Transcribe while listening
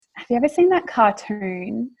you ever seen that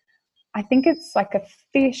cartoon? I think it's like a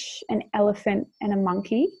fish, an elephant, and a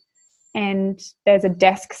monkey. And there's a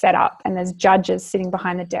desk set up and there's judges sitting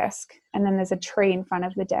behind the desk. And then there's a tree in front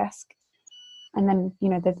of the desk. And then, you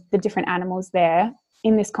know, the different animals there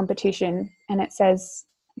in this competition. And it says,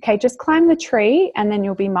 okay, just climb the tree and then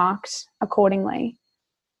you'll be marked accordingly.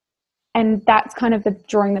 And that's kind of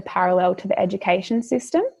drawing the parallel to the education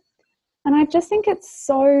system. And I just think it's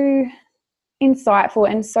so insightful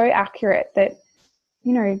and so accurate that,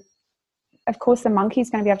 you know, of course the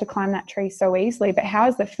monkey's going to be able to climb that tree so easily, but how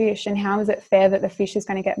is the fish, and how is it fair that the fish is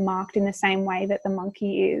going to get marked in the same way that the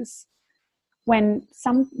monkey is? When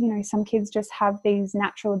some kids just have these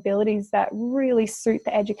natural abilities that really suit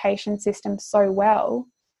the education system so well,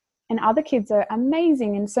 and other kids are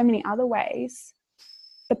amazing in so many other ways,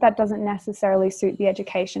 but that doesn't necessarily suit the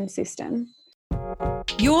education system.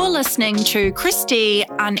 You're listening to Christy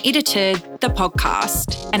Unedited, the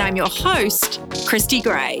podcast, and I'm your host, Christy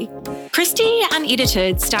Gray. Christy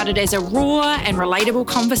Unedited started as a raw and relatable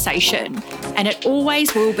conversation, and it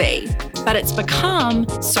always will be, but it's become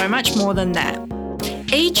so much more than that.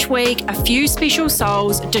 Each week, a few special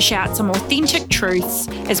souls dish out some authentic truths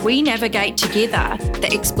as we navigate together the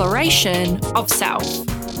exploration of self.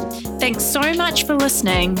 Thanks so much for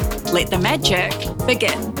listening. Let the magic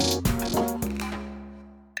begin.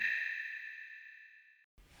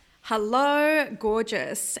 Hello,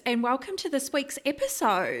 gorgeous, and welcome to this week's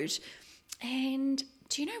episode. And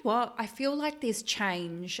do you know what? I feel like there's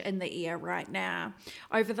change in the air right now.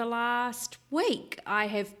 Over the last week, I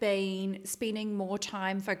have been spending more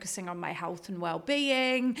time focusing on my health and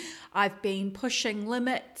well-being. I've been pushing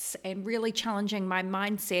limits and really challenging my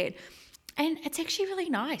mindset. And it's actually really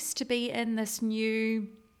nice to be in this new,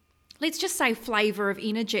 let's just say, flavor of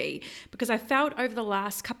energy, because I felt over the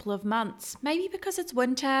last couple of months, maybe because it's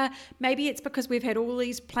winter, maybe it's because we've had all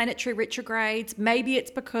these planetary retrogrades, maybe it's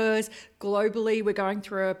because globally we're going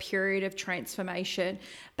through a period of transformation,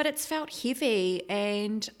 but it's felt heavy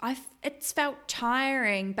and it's felt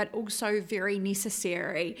tiring, but also very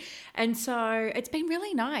necessary. And so it's been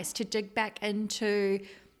really nice to dig back into,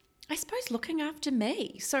 I suppose, looking after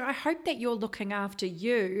me. So I hope that you're looking after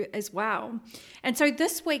you as well. And so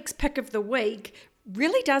this week's pick of the week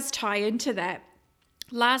really does tie into that.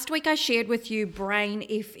 Last week I shared with you Brain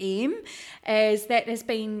FM, as that has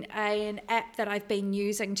been an app that I've been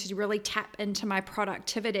using to really tap into my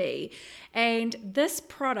productivity. And this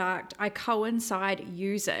product I coincide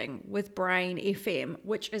using with Brain FM,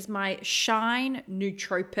 which is my Shine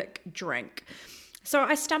nootropic drink. So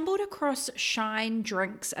I stumbled across Shine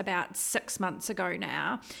drinks about 6 months ago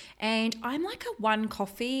now, and I'm like a one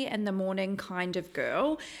coffee in the morning kind of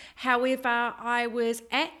girl. However, I was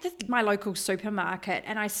at my local supermarket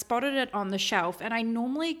and I spotted it on the shelf, and I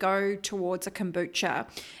normally go towards a kombucha.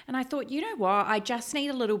 And I thought, you know what, I just need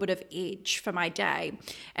a little bit of edge for my day.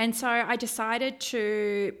 And so I decided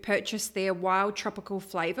to purchase their Wild Tropical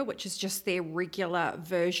flavor, which is just their regular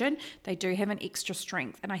version. They do have an extra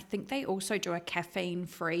strength, and I think they also do a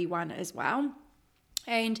caffeine-free one as well.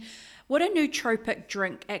 And what a nootropic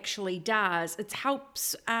drink actually does, it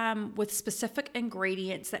helps with specific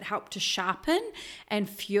ingredients that help to sharpen and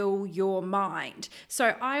fuel your mind.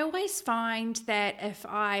 So I always find that if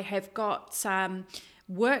I have got some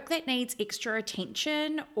work that needs extra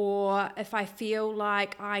attention, or if I feel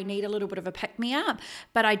like I need a little bit of a pick-me-up,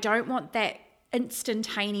 but I don't want that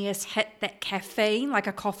instantaneous hit that caffeine like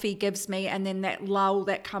a coffee gives me, and then that lull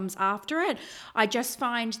that comes after it, I just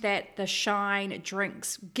find that the Shine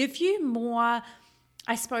drinks give you more,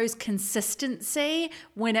 I suppose, consistency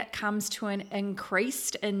when it comes to an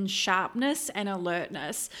increased in sharpness and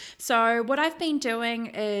alertness. So what I've been doing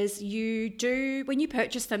is when you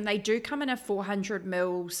purchase them, they do come in a 400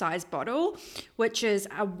 ml size bottle, which is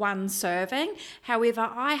a one serving. However,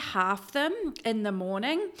 I half them in the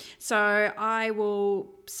morning. So I will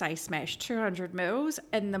say smash 200 mils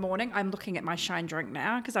in the morning. I'm looking at my Shine drink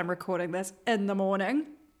now because I'm recording this in the morning.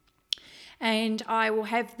 And I will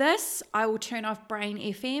have this, I will turn off Brain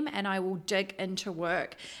FM, and I will dig into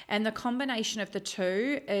work. And the combination of the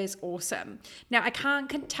two is awesome. Now, I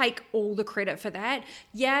can't take all the credit for that.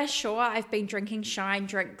 Yeah, sure, I've been drinking Shine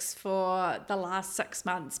drinks for the last 6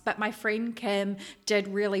 months, but my friend Kim did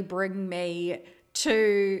really bring me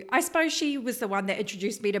to, I suppose she was the one that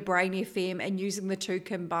introduced me to Brain FM and using the two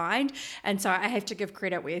combined. And so I have to give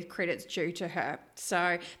credit where credit's due to her.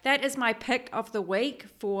 So that is my pick of the week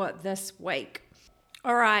for this week.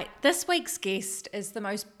 All right, this week's guest is the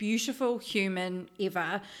most beautiful human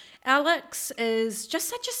ever. Alex is just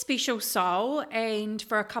such a special soul, and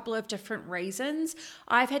for a couple of different reasons.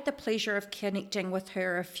 I've had the pleasure of connecting with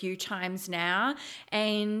her a few times now,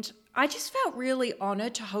 and I just felt really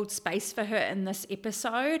honoured to hold space for her in this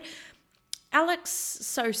episode. Alex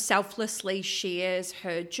so selflessly shares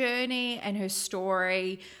her journey and her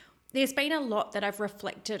story. There's been a lot that I've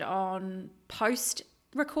reflected on post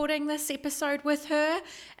recording this episode with her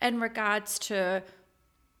in regards to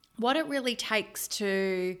what it really takes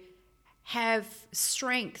to have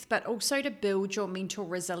strength, but also to build your mental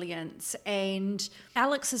resilience. And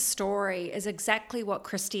Alex's story is exactly what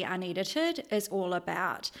Christy Unedited is all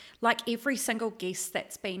about. Like every single guest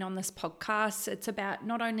that's been on this podcast, it's about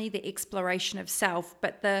not only the exploration of self,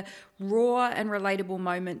 but the raw and relatable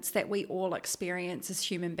moments that we all experience as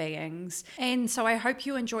human beings. And so I hope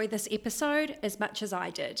you enjoy this episode as much as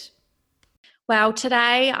I did. Well,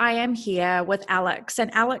 today I am here with Alex,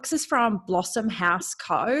 and Alex is from Blossom House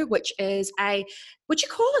Co., which is would you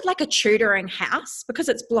call it like a tutoring house because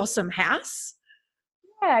it's Blossom House?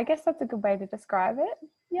 Yeah, I guess that's a good way to describe it.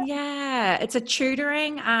 Yep. Yeah, it's a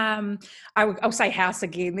tutoring, I'll say house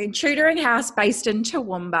again, then tutoring house based in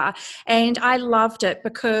Toowoomba. And I loved it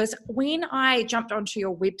because when I jumped onto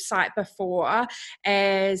your website before,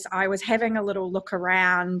 as I was having a little look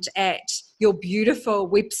around at your beautiful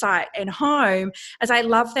website and home, as I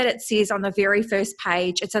love that it says on the very first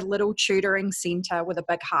page, it's a little tutoring centre with a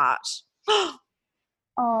big heart.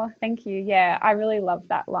 Oh, thank you. Yeah, I really love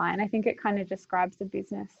that line. I think it kind of describes the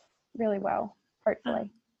business really well, hopefully.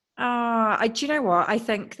 Do you know what? I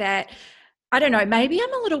think that, I don't know, maybe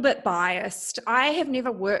I'm a little bit biased. I have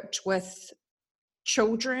never worked with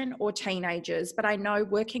children or teenagers, but I know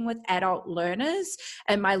working with adult learners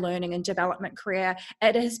in my learning and development career,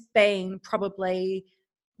 it has been probably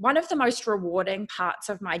one of the most rewarding parts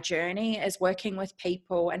of my journey is working with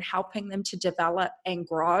people and helping them to develop and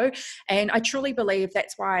grow. And I truly believe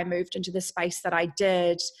that's why I moved into the space that I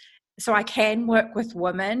did. So I can work with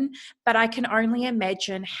women, but I can only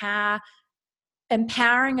imagine how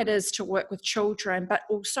empowering it is to work with children, but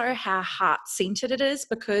also how heart-centered it is,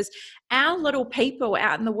 because our little people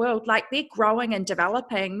out in the world, like they're growing and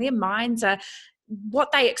developing, their minds are,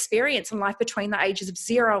 what they experience in life between the ages of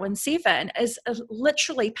 0 and 7 is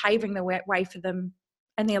literally paving the way for them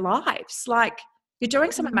in their lives. Like, you're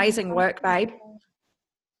doing some amazing work, babe.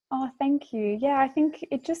 Oh, thank you. Yeah, I think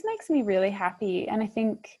it just makes me really happy. And I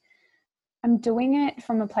think I'm doing it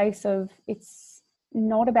from a place of it's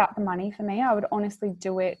not about the money for me. I would honestly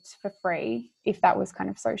do it for free if that was kind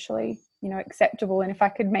of socially, acceptable, and if I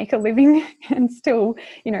could make a living and still,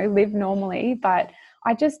 live normally. But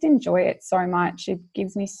I just enjoy it so much. It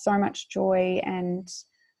gives me so much joy, and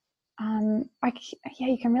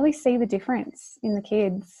you can really see the difference in the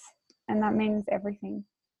kids, and that means everything.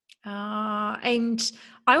 And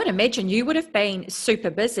I would imagine you would have been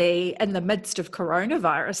super busy in the midst of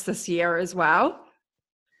coronavirus this year as well.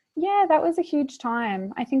 Yeah, that was a huge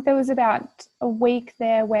time. I think there was about a week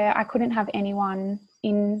there where I couldn't have anyone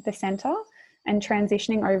in the centre, and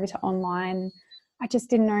transitioning over to online, I just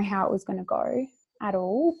didn't know how it was going to go at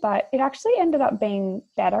all. But it actually ended up being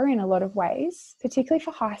better in a lot of ways, particularly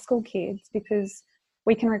for high school kids, because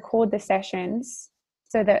we can record the sessions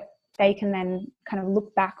so that they can then kind of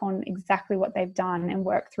look back on exactly what they've done and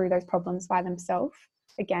work through those problems by themselves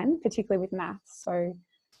again, particularly with maths. So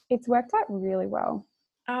it's worked out really well.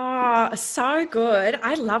 Oh, so good.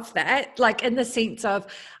 I love that. Like, in the sense of,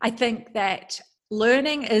 I think that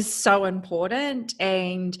learning is so important.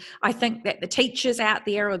 And I think that the teachers out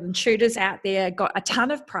there or the tutors out there got a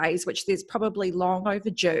ton of praise, which there's probably long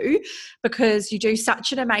overdue, because you do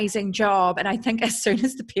such an amazing job. And I think as soon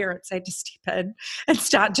as the parents had to step in and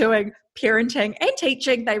start doing parenting and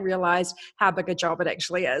teaching, they realized how big a job it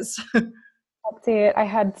actually is. That's it. I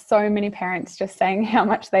had so many parents just saying how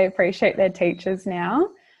much they appreciate their teachers now.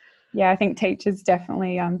 Yeah, I think teachers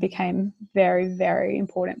definitely became very, very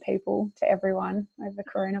important people to everyone over the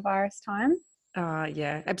coronavirus time.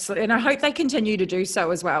 Yeah, absolutely. And I hope they continue to do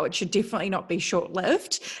so as well. It should definitely not be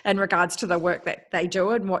short-lived in regards to the work that they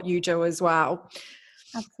do and what you do as well.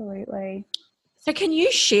 Absolutely. So can you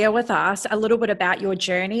share with us a little bit about your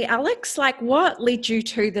journey, Alex? Like, what led you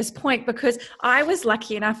to this point? Because I was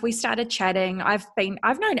lucky enough, we started chatting. I've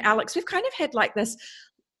known Alex. We've kind of had like this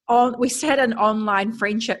we had an online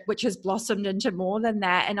friendship which has blossomed into more than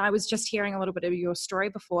that. And I was just hearing a little bit of your story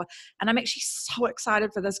before, and I'm actually so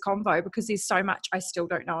excited for this convo because there's so much I still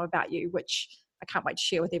don't know about you, which I can't wait to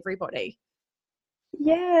share with everybody.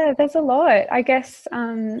 Yeah, there's a lot. I guess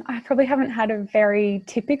I probably haven't had a very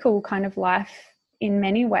typical kind of life in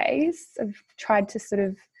many ways. I've tried to sort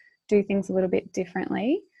of do things a little bit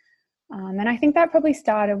differently. And I think that probably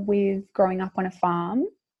started with growing up on a farm,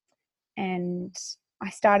 and I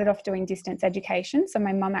started off doing distance education. So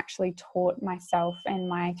my mum actually taught myself and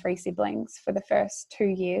my 3 siblings for the first 2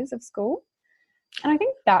 years of school. And I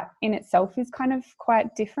think that in itself is kind of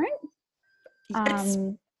quite different. It's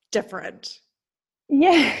different.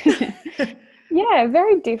 Yeah. Yeah,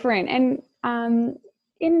 very different. And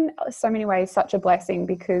in so many ways, such a blessing,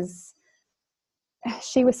 because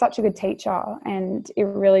she was such a good teacher, and it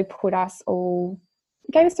really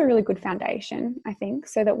gave us a really good foundation, I think,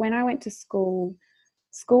 so that when I went to school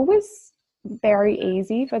was very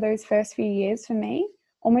easy for those first few years for me,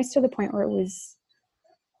 almost to the point where it was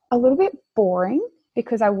a little bit boring,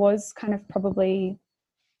 because I was kind of probably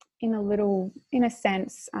in a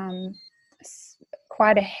sense,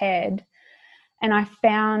 quite ahead. And I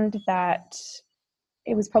found that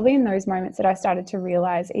it was probably in those moments that I started to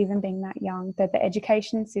realize, even being that young, that the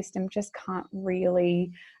education system just can't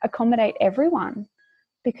really accommodate everyone.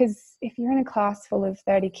 Because if you're in a class full of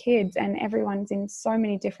 30 kids and everyone's in so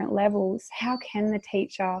many different levels, how can the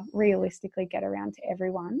teacher realistically get around to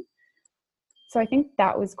everyone? So I think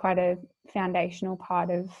that was quite a foundational part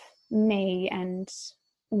of me, and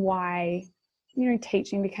why,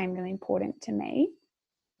 teaching became really important to me.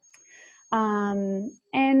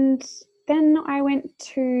 And then I went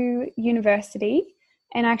to university,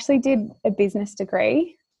 and I actually did a business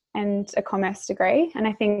degree and a commerce degree. And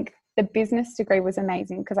I think the business degree was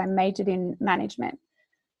amazing because I majored in management.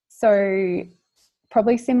 So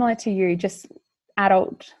probably similar to you, just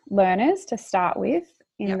adult learners to start with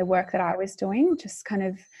in the work that I was doing, just kind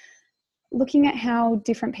of looking at how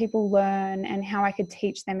different people learn and how I could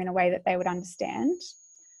teach them in a way that they would understand,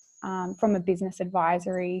 from a business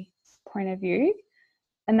advisory point of view.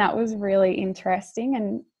 And that was really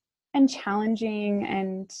interesting and challenging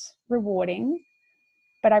and rewarding.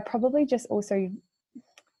 But I probably just also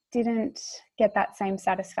didn't get that same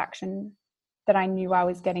satisfaction that I knew I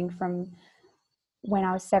was getting from when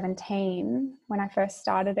I was 17. When I first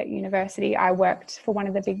started at university, I worked for one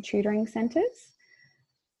of the big tutoring centres,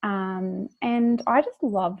 and I just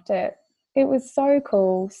loved it. It was so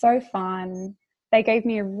cool, so fun. They gave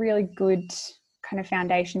me a really good kind of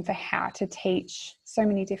foundation for how to teach so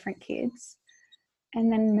many different kids.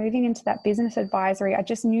 And then moving into that business advisory, I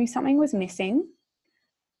just knew something was missing.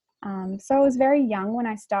 So I was very young when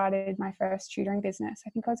I started my first tutoring business. I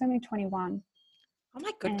think I was only 21. Oh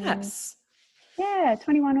my goodness. And, yeah,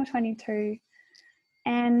 21 or 22.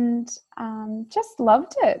 And just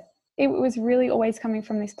loved it. It was really always coming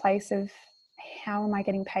from this place of, how am I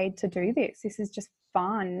getting paid to do this? This is just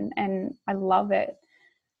fun and I love it.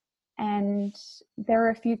 And there were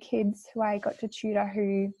a few kids who I got to tutor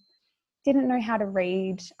who didn't know how to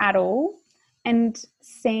read at all, and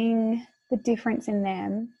seeing the difference in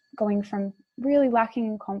them going from really lacking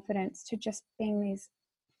in confidence to just being these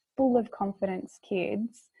full of confidence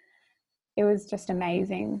kids, it was just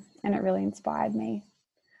amazing, and it really inspired me.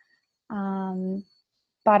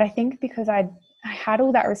 But I think because I had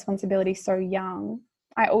all that responsibility so young,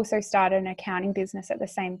 I also started an accounting business at the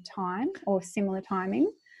same time, or similar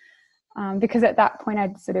timing, because at that point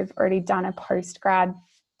I'd sort of already done a post-grad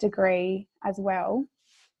degree as well.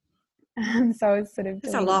 So I was sort of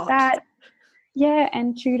doing that. Yeah,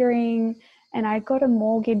 and tutoring, and I got a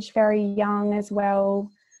mortgage very young as well.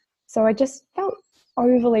 So I just felt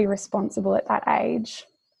overly responsible at that age.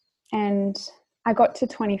 And I got to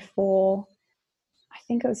 24, I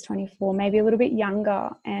think it was 24, maybe a little bit younger,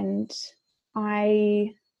 and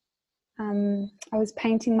I was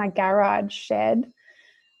painting my garage shed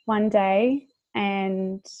one day,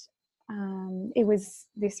 and it was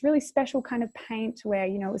this really special kind of paint where,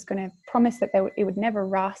 it was going to promise that it would never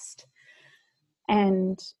rust.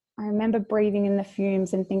 And I remember breathing in the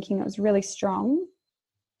fumes and thinking it was really strong.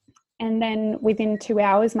 And then within 2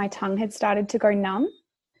 hours, my tongue had started to go numb,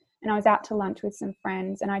 and I was out to lunch with some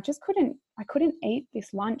friends, and I couldn't eat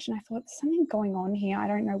this lunch. And I thought, there's something going on here. I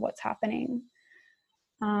don't know what's happening.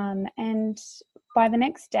 And by the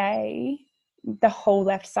next day, the whole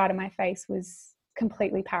left side of my face was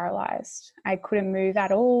completely paralyzed. I couldn't move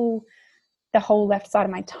at all. The whole left side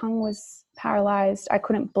of my tongue was paralyzed. I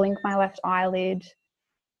couldn't blink my left eyelid.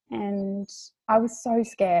 And I was so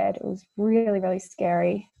scared. It was really, really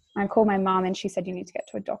scary. I called my mum, and she said, you need to get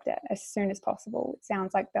to a doctor as soon as possible. It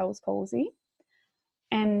sounds like Bell's palsy.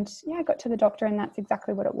 And yeah, I got to the doctor, and that's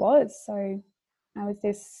exactly what it was. So I was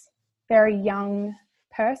this very young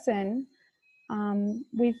person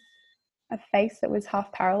with a face that was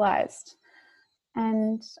half paralyzed.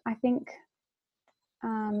 And I think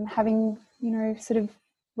having, sort of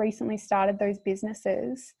recently started those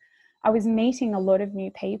businesses, I was meeting a lot of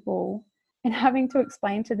new people and having to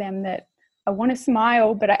explain to them that I want to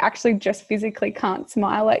smile, but I actually just physically can't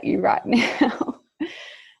smile at you right now.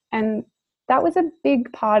 And that was a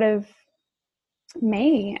big part of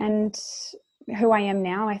me and who I am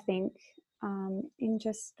now, I think, in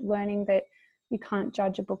just learning that you can't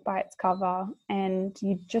judge a book by its cover, and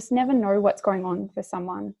you just never know what's going on for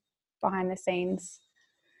someone behind the scenes.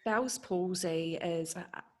 Bell's palsy is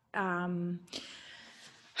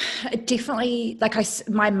definitely, like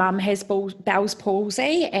my mum has Bell's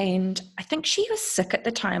palsy, and I think she was sick at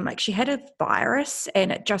the time. Like, she had a virus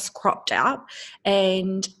and it just cropped up.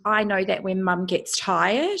 And I know that when mum gets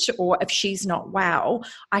tired or if she's not well,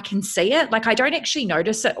 I can see it. Like, I don't actually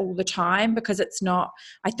notice it all the time because it's not,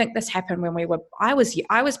 I think this happened when I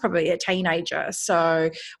was probably a teenager. So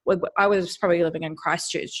I was probably living in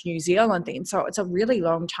Christchurch, New Zealand then. So it's a really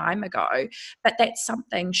long time ago, but that's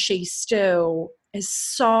something she still is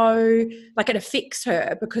so, like, it affects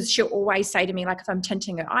her, because she'll always say to me, like, if I'm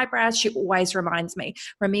tinting her eyebrows, she always reminds me,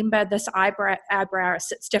 remember this eyebrow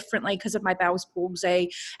sits differently because of my Bell's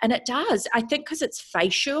palsy. And it does, I think, because it's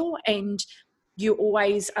facial and you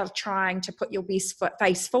always are trying to put your best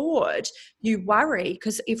face forward. You worry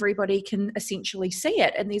because everybody can essentially see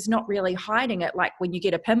it, and there's not really hiding it like when you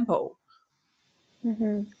get a pimple.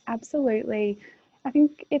 Mm-hmm. Absolutely. I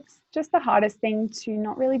think it's just the hardest thing to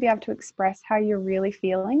not really be able to express how you're really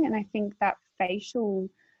feeling. And I think that facial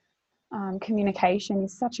communication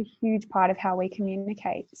is such a huge part of how we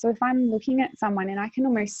communicate. So if I'm looking at someone and I can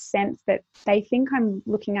almost sense that they think I'm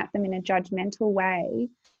looking at them in a judgmental way,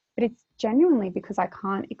 but it's genuinely because I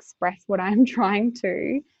can't express what I'm trying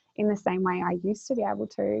to in the same way I used to be able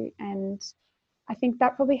to. And I think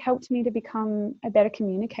that probably helped me to become a better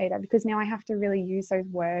communicator, because now I have to really use those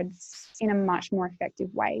words in a much more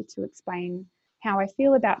effective way to explain how I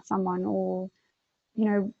feel about someone, or,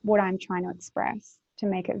 what I'm trying to express, to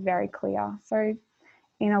make it very clear. So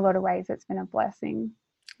in a lot of ways, it's been a blessing.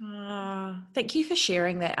 Thank you for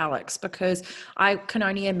sharing that, Alex, because I can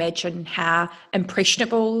only imagine how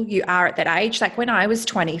impressionable you are at that age. Like, when I was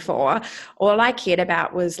 24, all I cared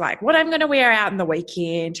about was like what I'm going to wear out in the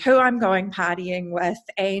weekend, who I'm going partying with,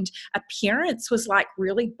 and appearance was like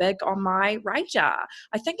really big on my radar.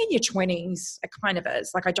 I think in your 20s, it kind of is.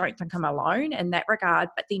 Like, I don't think I'm alone in that regard,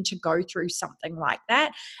 but then to go through something like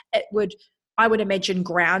that, I would imagine,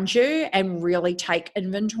 ground you and really take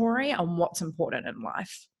inventory on what's important in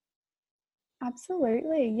life.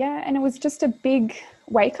 Absolutely. Yeah. And it was just a big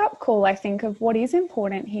wake up call, I think, of what is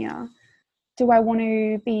important here. Do I want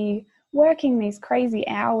to be working these crazy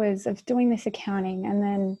hours of doing this accounting and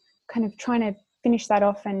then kind of trying to finish that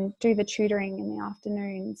off and do the tutoring in the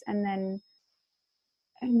afternoons, and then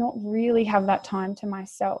not really have that time to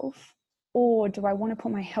myself? Or do I want to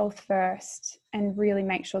put my health first and really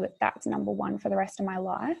make sure that that's number one for the rest of my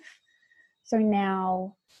life? So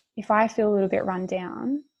now, if I feel a little bit run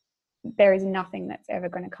down, there is nothing that's ever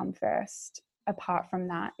going to come first apart from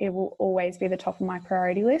that. It will always be the top of my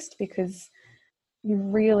priority list, because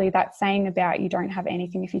that saying about you don't have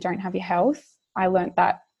anything if you don't have your health, I learned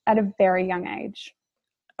that at a very young age.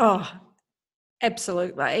 Oh,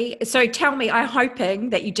 absolutely. So tell me, I'm hoping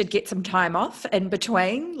that you did get some time off in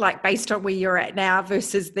between, like based on where you're at now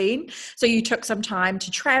versus then. So you took some time to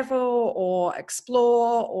travel or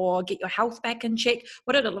explore or get your health back in check.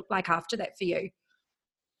 What did it look like after that for you?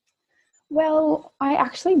 Well, I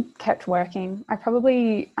actually kept working. I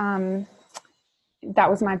probably, that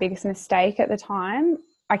was my biggest mistake at the time.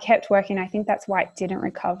 I kept working. I think that's why it didn't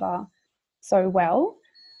recover so well,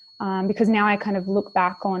 because now I kind of look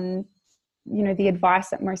back on, the advice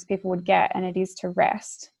that most people would get, and it is to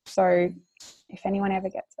rest. So if anyone ever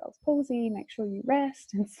gets Bell's palsy, make sure you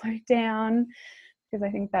rest and slow down, because I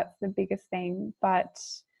think that's the biggest thing. But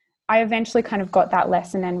I eventually kind of got that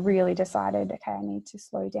lesson and really decided, okay, I need to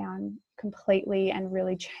slow down completely and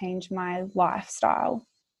really change my lifestyle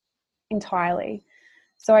entirely.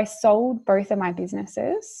 So I sold both of my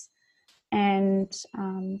businesses and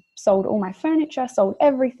sold all my furniture, sold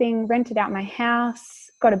everything, rented out my house,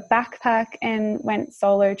 got a backpack, and went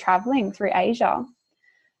solo traveling through Asia.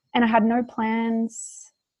 And I had no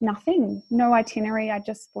plans, nothing, no itinerary. I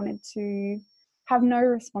just wanted to have no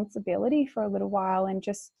responsibility for a little while and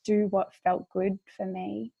just do what felt good for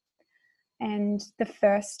me. And the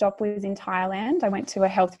first stop was in Thailand. I went to a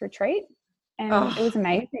health retreat and it Oh, was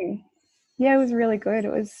amazing. Yeah, it was really good.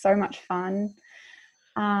 It was so much fun.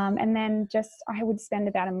 And then I would spend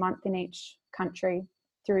about a month in each country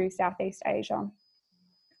through Southeast Asia.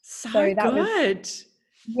 so So that was, good.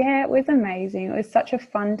 yeah, it was amazing. It was such a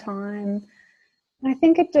fun time. And I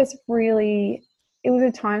think it just really it was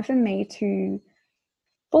a time for me to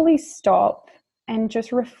fully stop and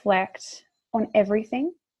just reflect on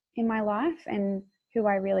everything in my life and who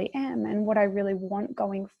I really am and what I really want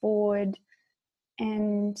going forward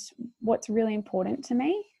and what's really important to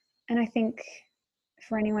me. And I think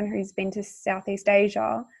for anyone who's been to Southeast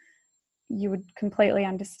Asia, you would completely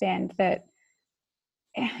understand that,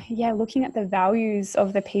 yeah, looking at the values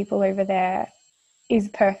of the people over there is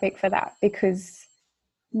perfect for that, because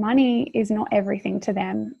money is not everything to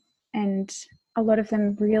them. And a lot of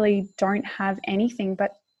them really don't have anything,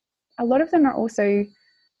 but a lot of them are also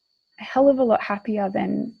a hell of a lot happier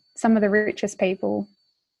than some of the richest people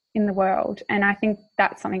in the world. And I think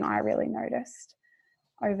that's something I really noticed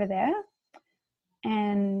over there.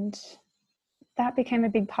 And that became a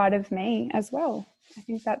big part of me as well. I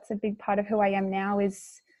think that's a big part of who I am now,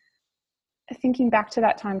 is thinking back to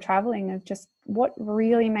that time traveling of just what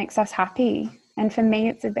really makes us happy. And for me,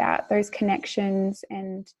 it's about those connections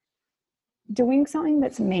and doing something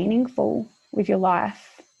that's meaningful with your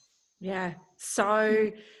life. Yeah.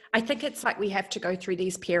 So I think it's like we have to go through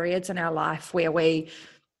these periods in our life where we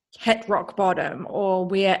hit rock bottom, or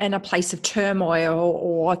we're in a place of turmoil,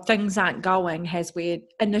 or things aren't going as we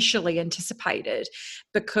initially anticipated,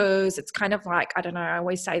 because it's kind of like, I don't know, I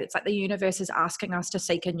always say it's like the universe is asking us to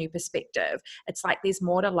seek a new perspective. It's like there's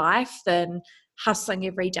more to life than hustling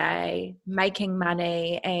every day, making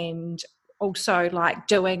money, and also like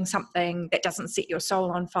doing something that doesn't set your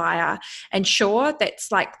soul on fire. And sure,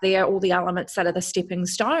 that's like they're all the elements that are the stepping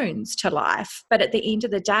stones to life, but at the end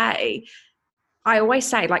of the day, I always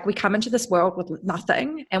say, like, we come into this world with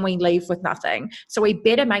nothing and we leave with nothing. So we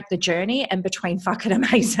better make the journey in between fucking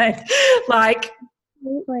amazing. Like,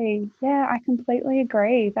 Absolutely. Yeah, I completely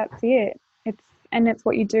agree. That's it. It's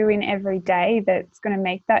what you do in every day that's going to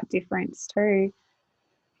make that difference too.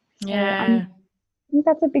 So yeah, I think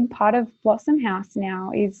that's a big part of Blossom House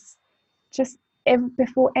now, is just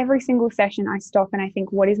before every single session, I stop and I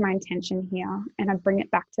think, what is my intention here? And I bring it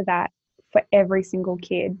back to that for every single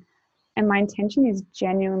kid. And my intention is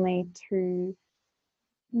genuinely to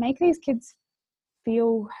make these kids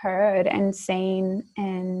feel heard and seen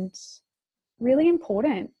and really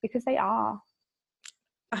important, because they are.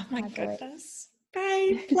 oh my goodness,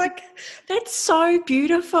 babe, like, that's so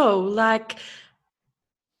beautiful. Like,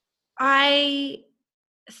 I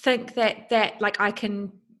think that like I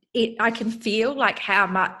can feel like how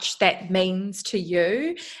much that means to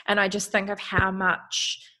you, and I just think of how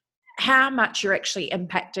much you're actually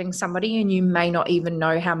impacting somebody, and you may not even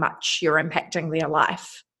know how much you're impacting their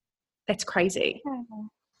life. That's crazy.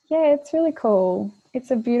 Yeah, it's really cool.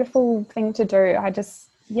 It's a beautiful thing to do.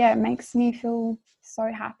 It makes me feel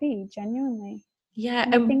so happy, genuinely. Yeah.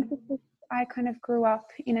 And I think because I kind of grew up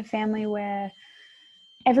in a family where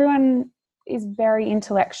everyone is very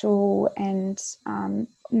intellectual, and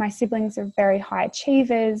my siblings are very high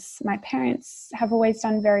achievers. My parents have always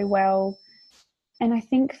done very well. And I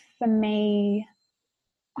think for me,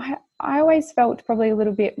 I always felt probably a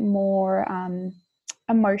little bit more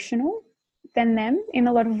emotional than them in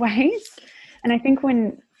a lot of ways. And I think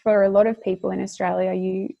for a lot of people in Australia,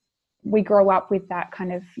 we grow up with that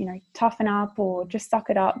kind of, toughen up or just suck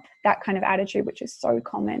it up, that kind of attitude, which is so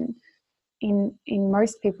common in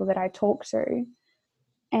most people that I talk to.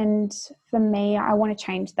 And for me, I want to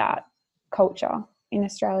change that culture in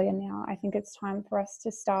Australia now. I think it's time for us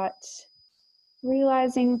to start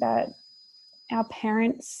realizing that our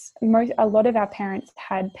parents, a lot of our parents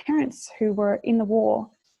had parents who were in the war.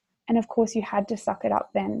 And of course, you had to suck it up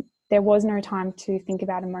then. There was no time to think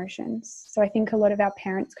about emotions. So I think a lot of our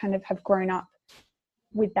parents kind of have grown up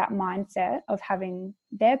with that mindset of having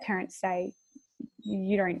their parents say,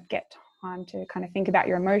 you don't get time to kind of think about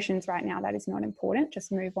your emotions right now. That is not important.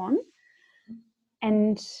 Just move on.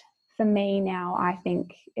 And for me now, I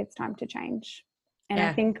think it's time to change. And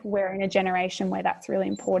I think we're in a generation where that's really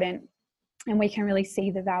important. And we can really see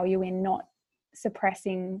the value in not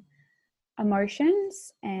suppressing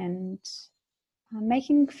emotions and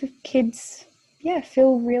making kids,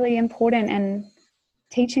 feel really important, and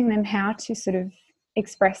teaching them how to sort of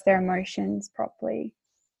express their emotions properly.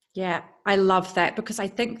 Yeah, I love that, because I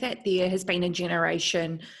think that there has been a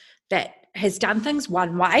generation that has done things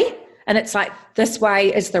one way, and it's like, this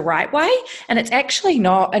way is the right way, and it's actually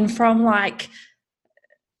not. And from like,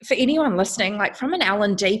 for anyone listening, like from an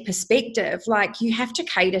L&D perspective, like you have to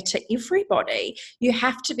cater to everybody. You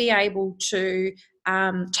have to be able to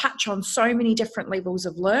touch on so many different levels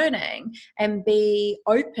of learning and be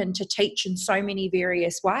open to teach in so many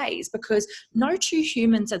various ways, because no two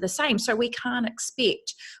humans are the same. So we can't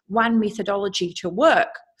expect one methodology to work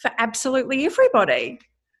for absolutely everybody.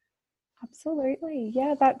 Absolutely.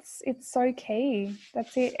 Yeah, it's so key.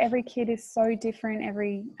 That's it. Every kid is so different.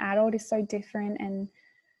 Every adult is so different. And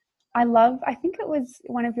I think it was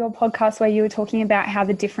one of your podcasts where you were talking about how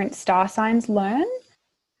the different star signs learn.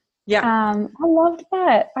 Yeah. I loved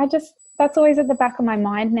that. That's always at the back of my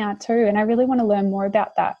mind now too. And I really want to learn more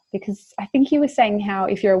about that, because I think you were saying how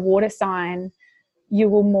if you're a water sign, you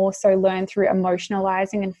will more so learn through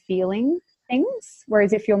emotionalizing and feeling things.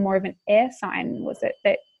 Whereas if you're more of an air sign, was it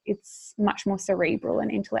that it's much more cerebral and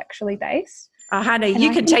intellectually based? Oh, honey, And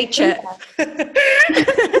you I can can teach see it.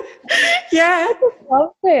 that. Yeah. I just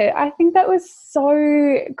loved it. I think that was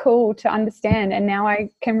so cool to understand. And now I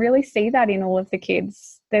can really see that in all of the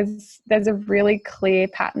kids. There's a really clear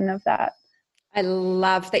pattern of that. I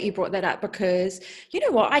love that you brought that up, because you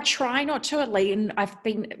know what? I try not to lean. I've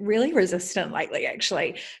been really resistant lately,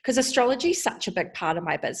 actually, because astrology is such a big part of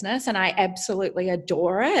my business and I absolutely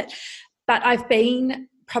adore it. But I've been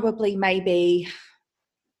probably maybe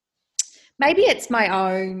it's my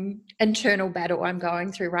own internal battle I'm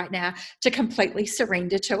going through right now to completely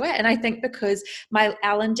surrender to it. And I think because my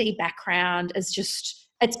L&D background is just,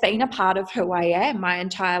 it's been a part of who I am my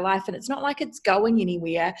entire life. And it's not like it's going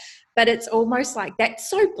anywhere, but it's almost like that's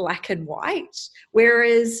so black and white.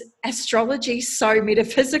 Whereas astrology is so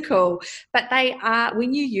metaphysical, but they are,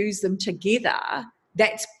 when you use them together,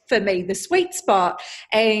 that's for me the sweet spot.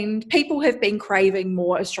 And people have been craving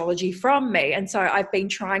more astrology from me, and so I've been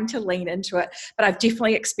trying to lean into it, but I've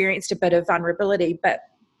definitely experienced a bit of vulnerability. But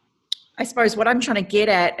I suppose what I'm trying to get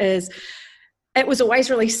at is it was always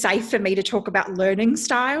really safe for me to talk about learning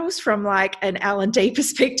styles from like an L&D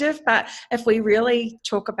perspective. But if we really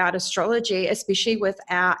talk about astrology, especially with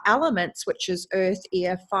our elements, which is earth,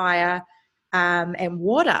 air, fire, and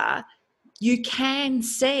water, you can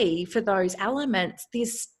see for those elements,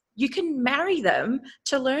 you can marry them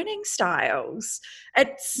to learning styles.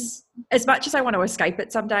 It's, as much as I want to escape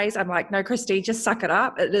it some days, I'm like, no, Christy, just suck it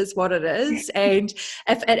up. It is what it is. And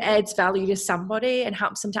if it adds value to somebody and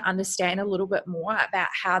helps them to understand a little bit more about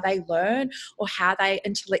how they learn or how they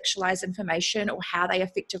intellectualize information or how they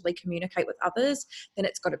effectively communicate with others, then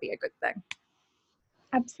it's got to be a good thing.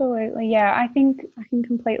 Absolutely. Yeah, I think I can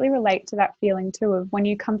completely relate to that feeling too, of when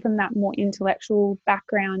you come from that more intellectual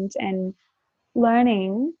background and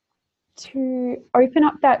learning to open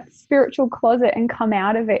up that spiritual closet and come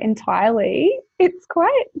out of it entirely, it's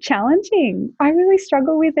quite challenging. I really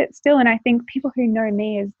struggle with it still. And I think people who know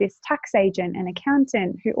me as this tax agent and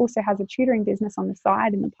accountant who also has a tutoring business on the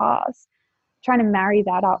side in the past, trying to marry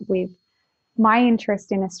that up with my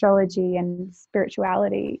interest in astrology and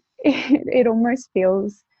spirituality, it almost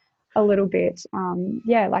feels a little bit,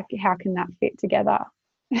 like how can that fit together?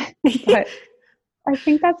 But I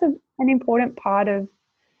think that's an important part of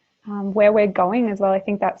where we're going as well. I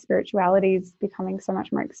think that spirituality is becoming so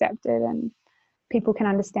much more accepted, and people can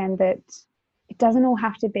understand that it doesn't all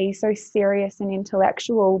have to be so serious and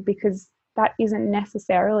intellectual, because that isn't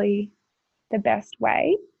necessarily the best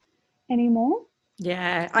way anymore.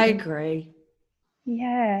 Yeah, I agree.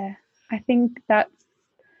 Yeah, I think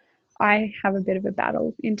I have a bit of a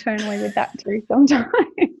battle internally with that too sometimes.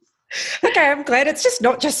 Okay, I'm glad it's just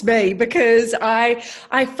not just me, because I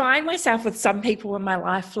find myself with some people in my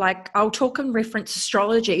life, like I'll talk and reference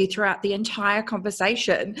astrology throughout the entire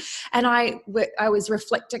conversation. And I was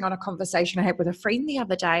reflecting on a conversation I had with a friend the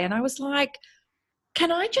other day, and I was like, can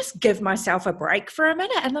I just give myself a break for a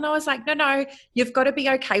minute? And then I was like, no, you've got to be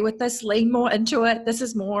okay with this. Lean more into it. This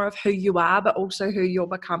is more of who you are, but also who you're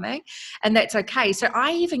becoming. And that's okay. So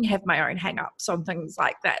I even have my own hang-ups on things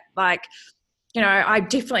like that. Like, you know, I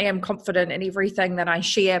definitely am confident in everything that I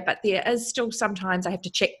share, but there is still sometimes I have to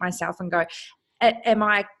check myself and go,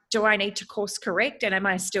 do I need to course correct? And am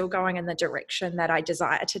I still going in the direction that I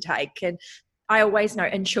desire to take? And I always know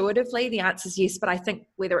intuitively the answer is yes, but I think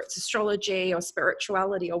whether it's astrology or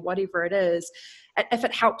spirituality or whatever it is, if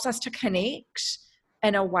it helps us to connect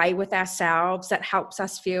in a way with ourselves that helps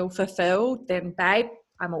us feel fulfilled, then babe,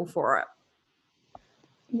 I'm all for it.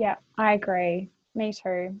 Yeah, I agree. Me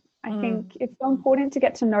too. I Mm. think it's so important to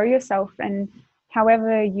get to know yourself, and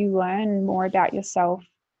however you learn more about yourself,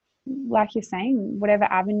 like you're saying, whatever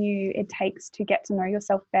avenue it takes to get to know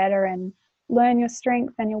yourself better and learn your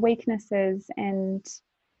strengths and your weaknesses and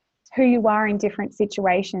who you are in different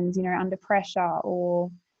situations, under pressure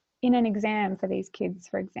or in an exam for these kids,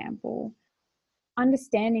 for example.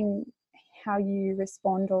 Understanding how you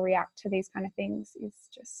respond or react to these kind of things is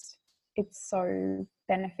just, it's so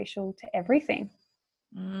beneficial to everything.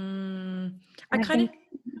 I And I kind of, think,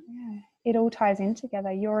 yeah, it all ties in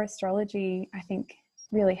together. Your astrology, I think,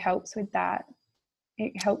 really helps with that.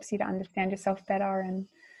 It helps you to understand yourself better, and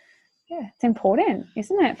yeah, it's important,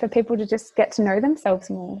 isn't it, for people to just get to know themselves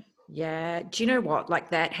more. Yeah. Do you know what? Like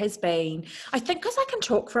that has been, I think because I can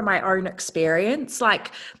talk from my own experience.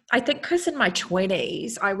 Like, I think because in my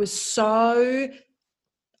 20s, I was so,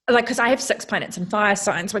 like, because I have 6 planets in fire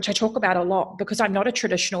signs, which I talk about a lot because I'm not a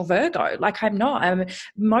traditional Virgo. Like, I'm not.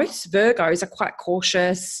 Most Virgos are quite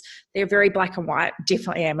cautious. They're very black and white.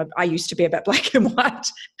 Definitely am. I used to be a bit black and white.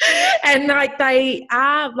 And like, they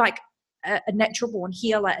are like a natural born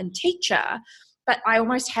healer and teacher. But I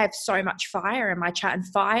almost have so much fire in my chart, and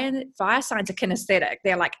fire signs are kinesthetic.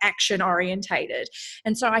 They're like action orientated.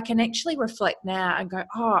 And so I can actually reflect now and go,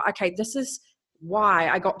 oh, okay, this is why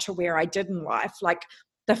I got to where I did in life. Like,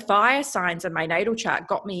 the fire signs in my natal chart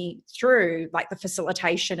got me through like the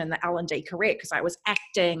facilitation and the L&D career, because I was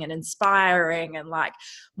acting and inspiring and like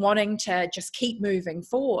wanting to just keep moving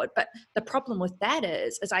forward. But the problem with that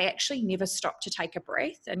is I actually never stopped to take a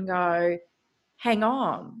breath and go, hang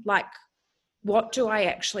on, like, what do I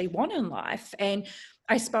actually want in life? And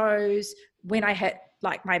I suppose when I hit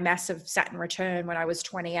like my massive Saturn return when I was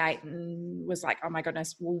 28 and was like, oh my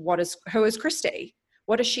goodness, well, who is Christy?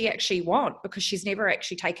 What does she actually want? Because she's never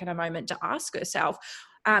actually taken a moment to ask herself.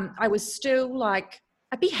 I was still like,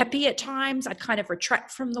 I'd be happy at times. I'd kind of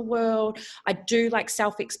retract from the world. I do like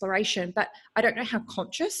self-exploration, but I don't know how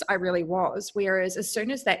conscious I really was. Whereas as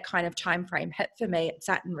soon as that kind of time frame hit for me at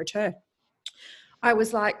Saturn return, I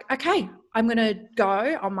was like, okay, I'm going to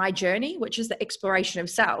go on my journey, which is the exploration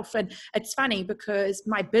of self. And it's funny because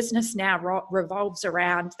my business now revolves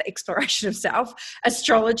around the exploration of self.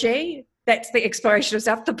 Astrology, that's the exploration of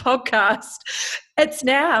self. The podcast, it's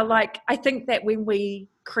now like, I think that when we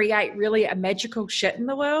create really a magical shit in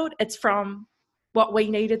the world, it's from what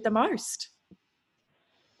we needed the most.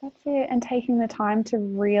 That's it. And taking the time to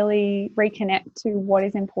really reconnect to what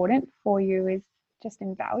is important for you is just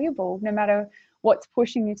invaluable, no matter what's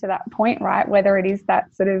pushing you to that point, right? Whether it is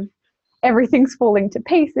that sort of everything's falling to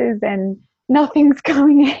pieces and nothing's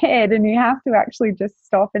going ahead, and you have to actually just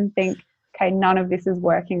stop and think, okay, none of this is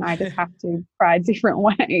working. I just have to try a different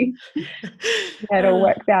way. Yeah, it all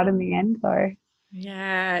works out in the end, though.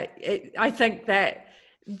 Yeah, I think that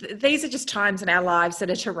these are just times in our lives that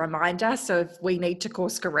are to remind us of we need to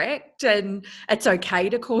course correct, and it's okay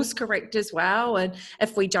to course correct as well. And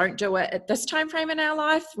if we don't do it at this time frame in our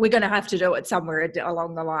life, we're going to have to do it somewhere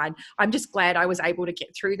along the line. I'm just glad I was able to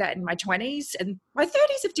get through that in my 20s, and my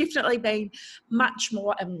 30s have definitely been much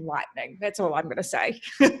more enlightening. That's all I'm going to say.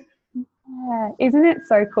 Yeah. Isn't it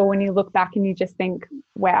so cool when you look back and you just think,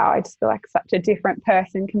 wow, I just feel like such a different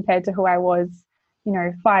person compared to who I was,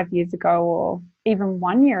 5 years ago or even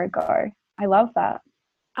 1 year ago. I love that.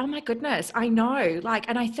 Oh my goodness, I know. Like,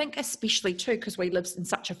 and I think especially too, because we live in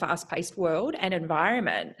such a fast-paced world and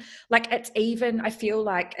environment, like I feel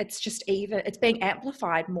like it's being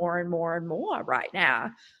amplified more and more and more right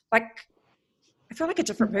now. Like, I feel like a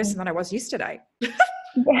different person than I was yesterday.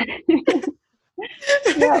 Yeah,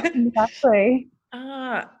 yeah, exactly.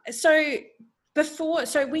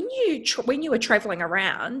 So when you were traveling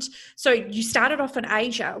around, so you started off in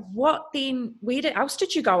Asia, where else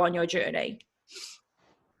did you go on your journey?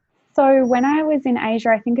 So when I was in Asia,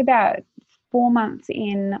 I think about 4 months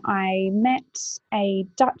in, I met a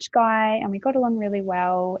Dutch guy and we got along really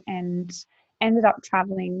well and ended up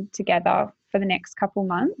traveling together for the next couple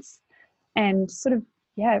months and sort of,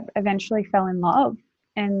 yeah, eventually fell in love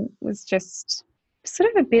and was just sort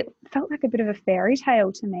of felt like a bit of a fairy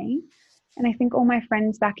tale to me. And I think all my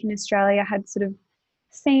friends back in Australia had sort of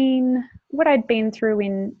seen what I'd been through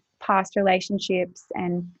in past relationships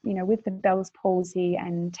and, with the Bell's palsy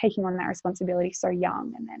and taking on that responsibility so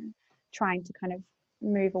young and then trying to kind of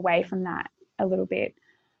move away from that a little bit.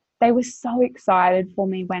 They were so excited for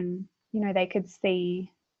me when, they could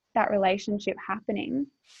see that relationship happening.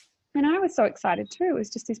 And I was so excited too. It was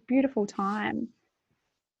just this beautiful time.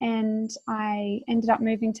 And I ended up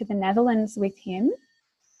moving to the Netherlands with him.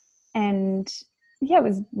 And yeah, it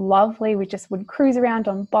was lovely. We just would cruise around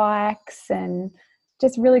on bikes and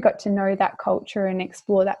just really got to know that culture and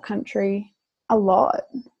explore that country a lot.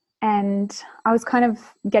 And I was kind of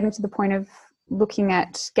getting to the point of looking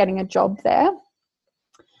at getting a job there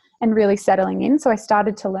and really settling in. So I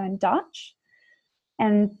started to learn Dutch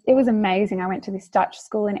and it was amazing. I went to this Dutch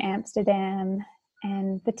school in Amsterdam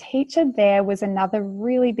and the teacher there was another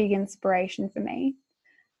really big inspiration for me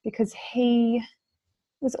because he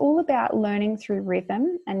was all about learning through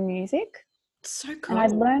rhythm and music. So And I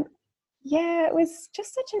cool. learned, yeah, it was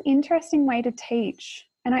just such an interesting way to teach.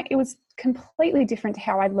 And it was completely different to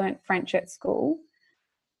how I learned French at school.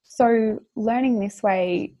 So learning this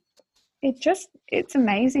way, it's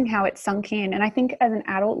amazing how it's sunk in. And I think as an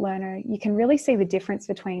adult learner, you can really see the difference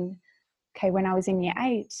between okay, when I was in year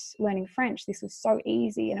 8 learning French, this was so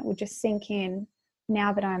easy, and it would just sink in.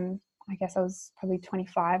 Now that I guess I was probably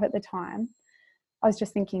 25 at the time, I was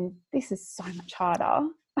just thinking, this is so much harder.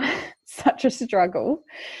 Such a struggle.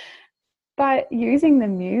 But using the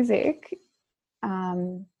music, yeah,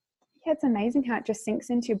 it's amazing how it just sinks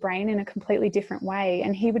into your brain in a completely different way.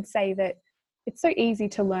 And he would say that it's so easy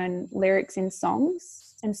to learn lyrics in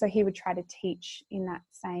songs. And so he would try to teach in that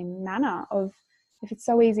same manner of, if it's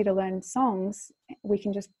so easy to learn songs, we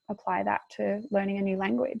can just apply that to learning a new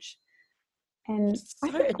language. And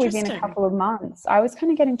I So think within a interesting. couple of months, I was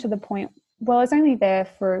kind of getting to the point, well, I was only there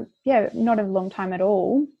for, not a long time at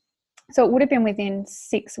all. So it would have been within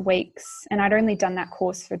 6 weeks, and I'd only done that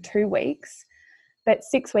course for 2 weeks. But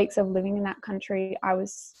 6 weeks of living in that country, I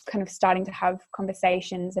was kind of starting to have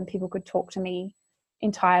conversations, and people could talk to me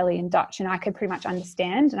entirely in Dutch, and I could pretty much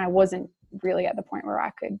understand. And I wasn't really at the point where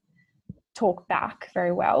I could talk back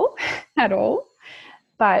very well at all.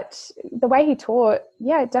 But the way he taught,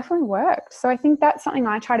 yeah, it definitely worked. So I think that's something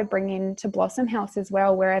I try to bring into Blossom House as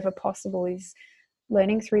well, wherever possible, is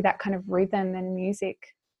learning through that kind of rhythm and music,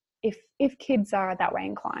 if kids are that way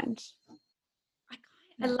inclined.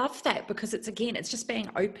 I love that, because it's just being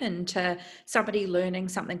open to somebody learning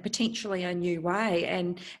something potentially a new way.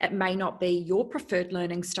 And it may not be your preferred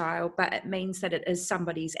learning style, but it means that it is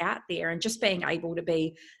somebody's out there, and just being able to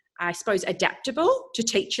be, I suppose, adaptable to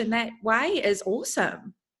teach in that way is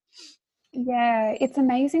awesome. Yeah, it's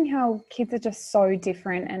amazing how kids are just so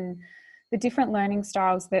different, and the different learning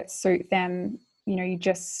styles that suit them, you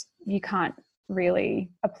can't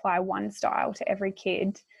really apply one style to every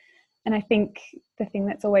kid. And I think the thing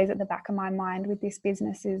that's always at the back of my mind with this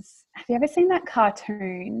business is, have you ever seen that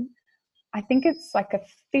cartoon? I think it's like a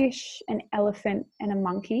fish, an elephant, and a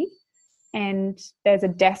monkey. And there's a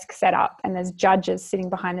desk set up, and there's judges sitting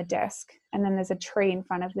behind the desk. And then there's a tree in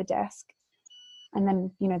front of the desk. And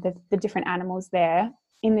then, the different animals there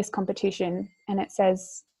in this competition. And it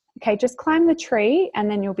says, okay, just climb the tree and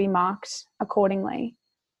then you'll be marked accordingly.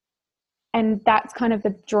 And that's kind of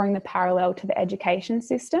drawing the parallel to the education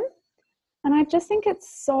system. And I just think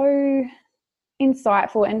it's so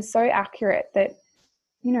insightful and so accurate that,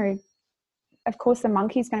 of course the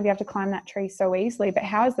monkey's going to be able to climb that tree so easily, but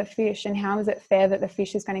how is the fish, and how is it fair that the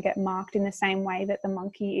fish is going to get marked in the same way that the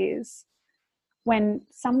monkey is? When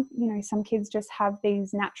some kids just have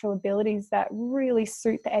these natural abilities that really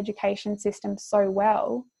suit the education system so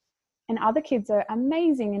well, and other kids are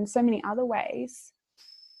amazing in so many other ways,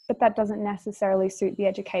 but that doesn't necessarily suit the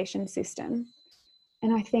education system.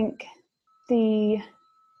 And I think the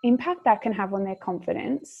impact that can have on their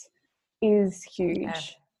confidence is Yeah.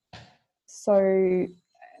 huge. So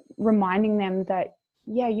reminding them that,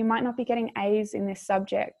 yeah, you might not be getting A's in this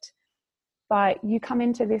subject, but you come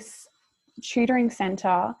into this tutoring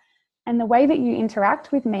center and the way that you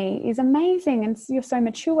interact with me is amazing, and you're so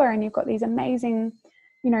mature, and you've got these amazing,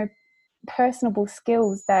 personable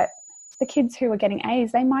skills that the kids who are getting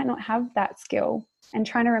A's, they might not have that skill. And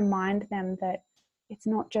trying to remind them that it's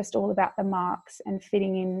not just all about the marks and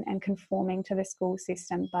fitting in and conforming to the school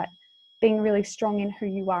system, but being really strong in who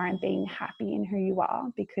you are and being happy in who you are,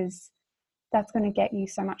 because that's going to get you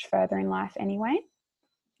so much further in life anyway.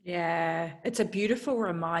 Yeah, it's a beautiful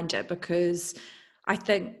reminder, because I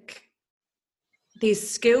think there's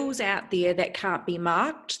skills out there that can't be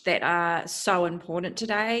marked that are so important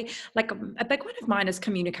today. Like a big one of mine is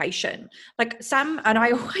communication. And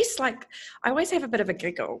I always have a bit of a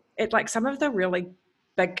giggle at like some of the really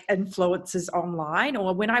big influencers online,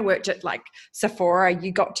 or when I worked at like Sephora,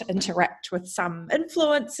 you got to interact with some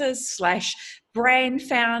influencers slash brand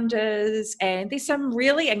founders, and there's some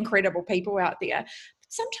really incredible people out there.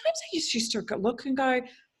 But sometimes I just used to look and go,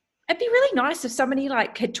 it'd be really nice if somebody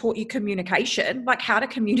like had taught you communication, like how to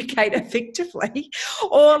communicate effectively,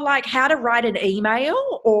 or like how to write an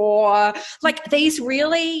email, or like these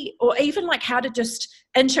really, or even like how to just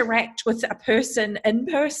interact with a person in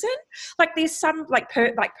person. Like there's some like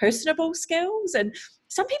personable skills, and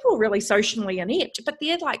some people are really socially inept, but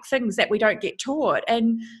they're like things that we don't get taught.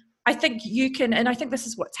 And I think and I think this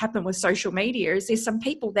is what's happened with social media, is there's some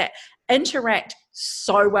people that interact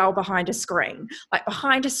so well behind a screen. Like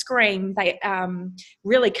behind a screen, they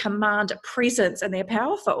really command a presence and they're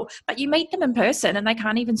powerful, but you meet them in person and they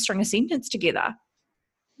can't even string a sentence together.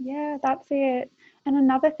 Yeah, that's it. And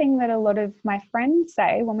another thing that a lot of my friends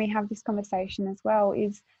say when we have this conversation as well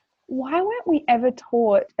is, why weren't we ever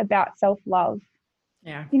taught about self-love?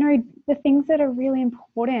 Yeah. The things that are really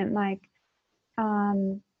important, like,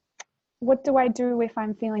 what do I do if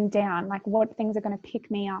I'm feeling down? Like, what things are going to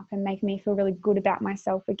pick me up and make me feel really good about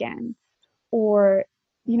myself again? Or,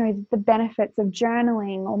 the benefits of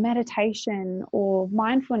journaling or meditation or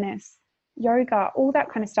mindfulness, yoga, all that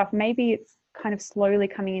kind of stuff. Maybe it's kind of slowly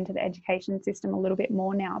coming into the education system a little bit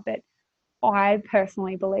more now, but I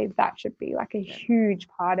personally believe that should be like a huge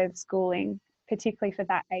part of schooling, particularly for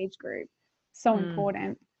that age group. So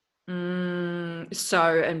important.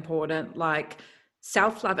 So important. Like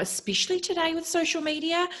self-love, especially today with social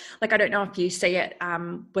media. Like, I don't know if you see it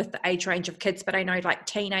with the age range of kids, but I know like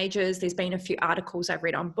teenagers, there's been a few articles I've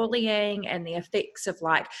read on bullying and the effects of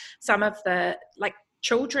like some of the like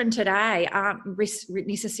children today aren't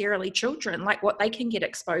necessarily children. Like what they can get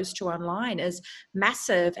exposed to online is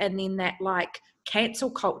massive. And then that like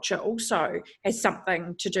cancel culture also has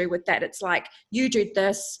something to do with that. It's like, you did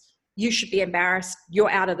this, you should be embarrassed, you're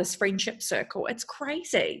out of this friendship circle. It's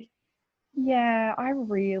crazy. Yeah, I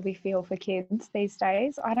really feel for kids these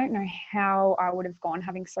days. I don't know how I would have gone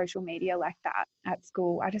having social media like that at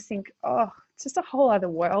school. I just think, it's just a whole other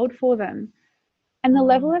world for them. And the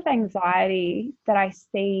level of anxiety that I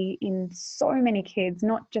see in so many kids,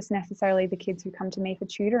 not just necessarily the kids who come to me for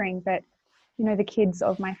tutoring, but, the kids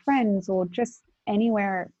of my friends or just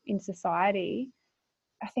anywhere in society,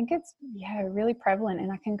 I think it's, really prevalent.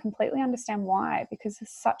 And I can completely understand why, because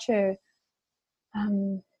there's such a,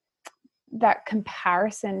 that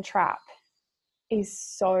comparison trap is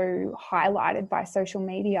so highlighted by social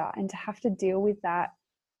media, and to have to deal with that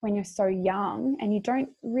when you're so young and you don't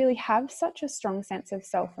really have such a strong sense of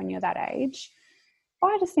self when you're that age,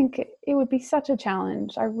 I just think it would be such a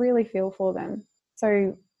challenge. I really feel for them. So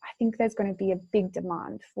I think there's going to be a big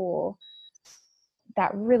demand for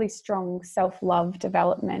that really strong self-love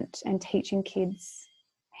development and teaching kids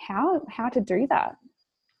how to do that.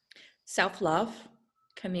 Self-love,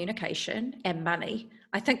 communication, and money.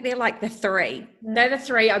 I think they're like the three. They're the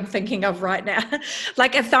three I'm thinking of right now.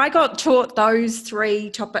 Like if I got taught those three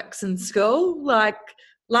topics in school, like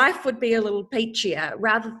life would be a little peachier,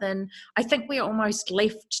 rather than, I think we're almost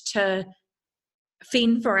left to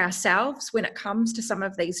fend for ourselves when it comes to some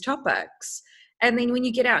of these topics. And then when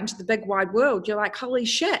you get out into the big wide world, you're like, holy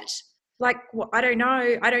shit. Like, well, I don't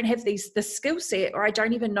know, I don't have this skill set, or I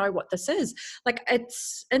don't even know what this is. Like,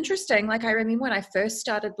 it's interesting. Like, I remember when I first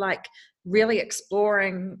started like really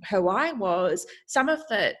exploring who I was, some of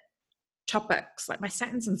the topics, like my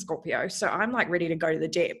Saturn's in Scorpio, so I'm like ready to go to the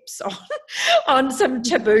depths on some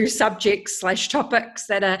taboo subjects / topics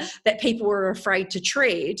that people were afraid to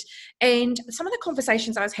tread. And some of the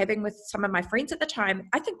conversations I was having with some of my friends at the time,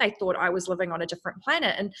 I think they thought I was living on a different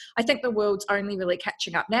planet. And I think the world's only really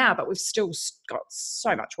catching up now, but we've still got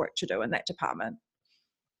so much work to do in that department.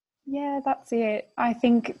 Yeah, that's it. I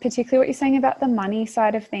think particularly what you're saying about the money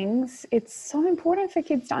side of things, it's so important for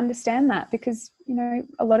kids to understand that, because,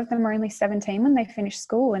 a lot of them are only 17 when they finish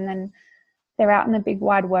school, and then they're out in the big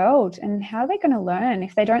wide world. And how are they going to learn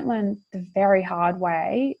if they don't learn the very hard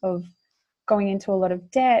way of going into a lot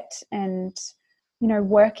of debt and,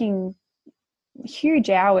 working huge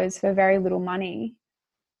hours for very little money?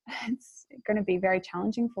 It's going to be very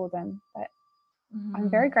challenging for them. But I'm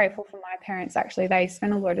very grateful for my parents, actually. They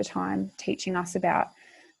spent a lot of time teaching us about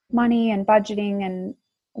money and budgeting. And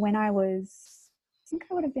when I think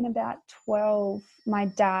I would have been about 12, my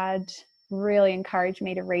dad really encouraged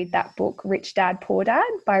me to read that book, Rich Dad, Poor Dad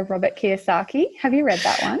by Robert Kiyosaki. Have you read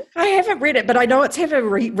that one? I haven't read it, but I know it's had a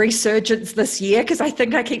resurgence this year, because I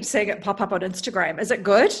think I keep seeing it pop up on Instagram. Is it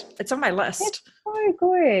good? It's on my list. It's so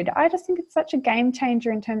good. I just think it's such a game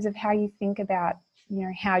changer in terms of how you think about,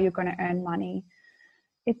 how you're going to earn money.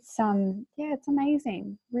 It's it's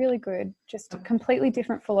amazing, really good. Just a completely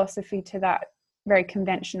different philosophy to that very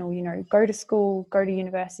conventional, go to school, go to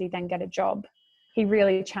university, then get a job. He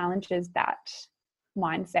really challenges that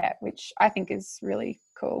mindset, which I think is really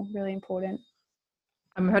cool, really important.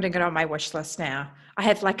 I'm putting it on my wish list now. I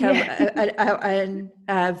have like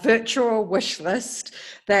a virtual wish list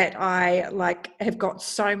that I like have got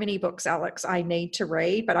so many books, Alex, I need to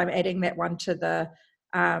read, but I'm adding that one to the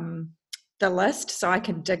list so I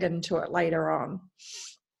can dig into it later on.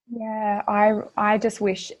 Yeah, I just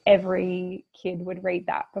wish every kid would read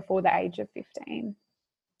that before the age of 15.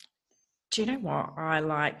 Do you know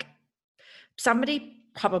what? Somebody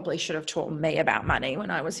probably should have taught me about money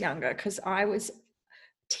when I was younger, because I was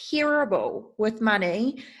terrible with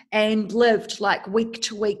money and lived like week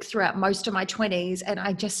to week throughout most of my 20s. And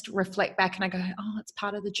I just reflect back and I go, oh, it's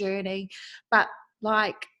part of the journey. But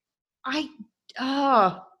like,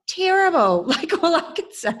 terrible. Like, all I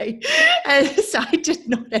can say is I did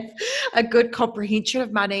not have a good comprehension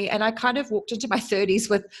of money, and I kind of walked into my 30s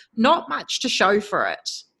with not much to show for it.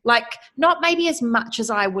 Like, not maybe as much as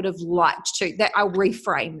I would have liked to. That I'll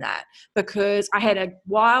reframe that, because I had a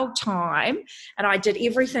wild time and I did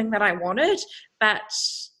everything that I wanted. But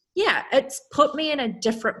yeah, it's put me in a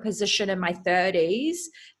different position in my 30s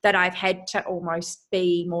that I've had to almost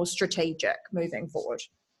be more strategic moving forward.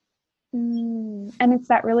 And it's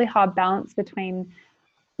that really hard balance between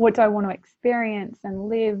what do I want to experience and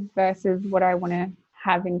live versus what I want to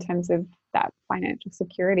have in terms of that financial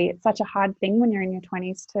security. It's such a hard thing when you're in your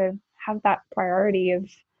 20s to have that priority of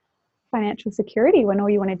financial security when all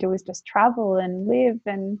you want to do is just travel and live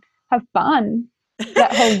and have fun.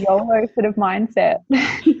 That whole YOLO sort of mindset.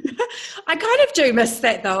 I kind of do miss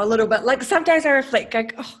that though a little bit. Like some days I reflect, go,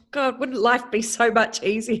 oh God, wouldn't life be so much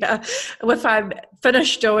easier if I'm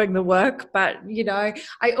finished doing the work? But, you know,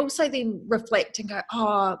 I also then reflect and go,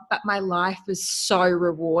 oh, but my life is so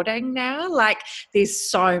rewarding now. Like there's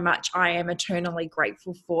so much I am eternally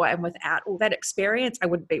grateful for. And without all that experience, I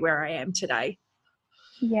wouldn't be where I am today.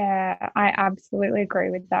 Yeah, I absolutely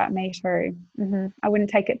agree with that. Me too. I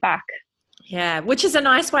wouldn't take it back. Yeah, which is a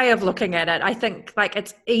nice way of looking at it. I think like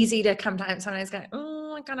it's easy to come to sometimes go,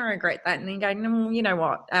 oh, I kind of regret that, and then go, no, you know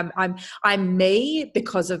what? I'm me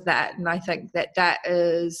because of that, and I think that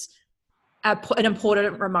is an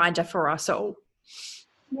important reminder for us all.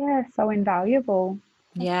 Yeah, so invaluable.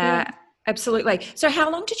 That's Yeah, it. absolutely. So,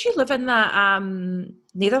 how long did you live in the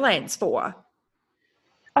Netherlands for?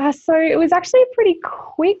 So it was actually a pretty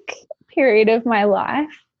quick period of my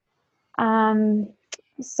life. Um,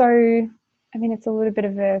 so, I mean, it's a little bit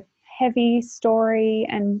of a heavy story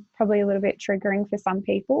and probably a little bit triggering for some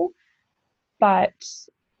people, but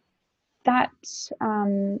that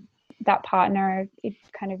that partner, it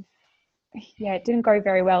kind of, yeah, it didn't go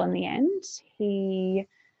very well in the end. He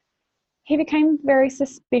became very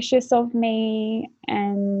suspicious of me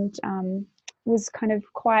and was kind of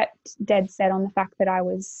quite dead set on the fact that I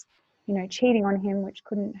was, you know, cheating on him, which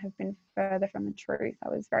couldn't have been further from the truth. I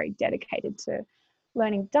was very dedicated to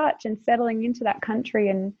learning Dutch and settling into that country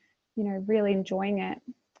and, you know, really enjoying it.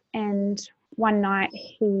 And one night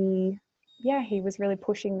he was really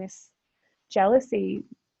pushing this jealousy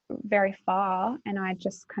very far, and I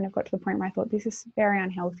just kind of got to the point where I thought, this is very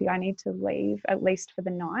unhealthy. I need to leave, at least for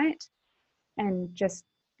the night, and just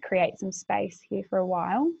create some space here for a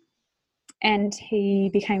while. And he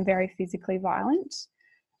became very physically violent,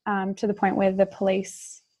 to the point where the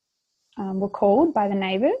police were called by the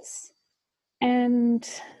neighbours. And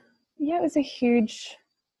yeah, it was a huge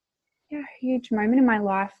moment in my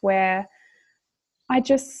life where I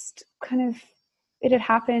just kind of, it had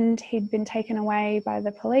happened, he'd been taken away by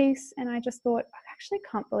the police, and I just thought, I actually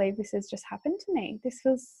can't believe this has just happened to me. This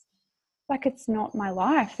feels like it's not my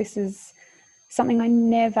life. This is something I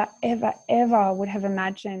never, ever, ever would have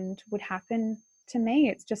imagined would happen to me.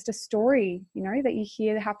 It's just a story, you know, that you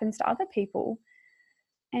hear that happens to other people.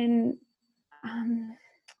 And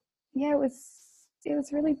yeah, it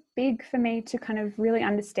was really big for me to kind of really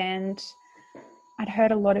understand. I'd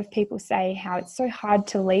heard a lot of people say how it's so hard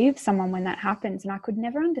to leave someone when that happens, and I could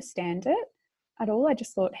never understand it at all. I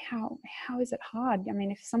just thought, how is it hard? I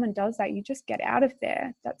mean, if someone does that, you just get out of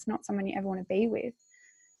there. That's not someone you ever want to be with.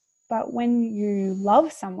 But when you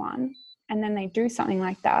love someone and then they do something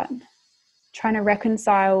like that, trying to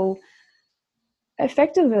reconcile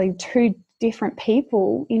effectively two different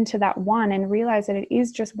people into that one and realize that it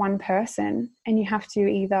is just one person and you have to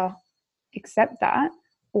either accept that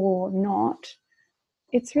or not,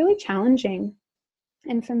 it's really challenging.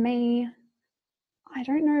 And for me, I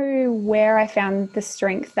don't know where I found the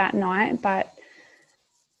strength that night, but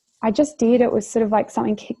I just did. It was sort of like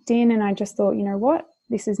something kicked in and I just thought, you know what,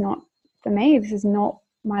 this is not for me. This is not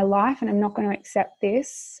my life and I'm not going to accept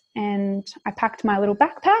this. And I packed my little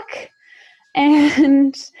backpack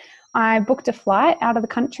and I booked a flight out of the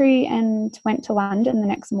country and went to London the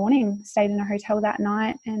next morning, stayed in a hotel that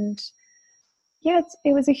night. And yeah,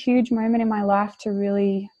 it was a huge moment in my life to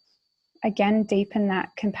really, again, deepen that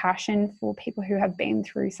compassion for people who have been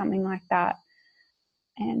through something like that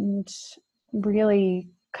and really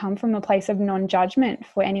come from a place of non-judgment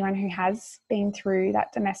for anyone who has been through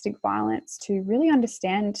that domestic violence, to really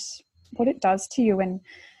understand what it does to you. And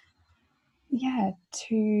yeah,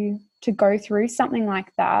 to go through something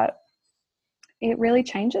like that, it really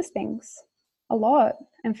changes things a lot.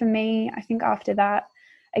 And for me, I think after that,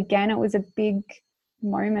 again, it was a big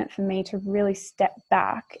moment for me to really step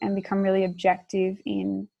back and become really objective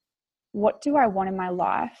in, what do I want in my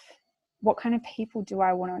life? What kind of people do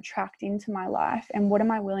I want to attract into my life? And what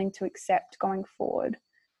am I willing to accept going forward?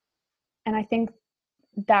 And I think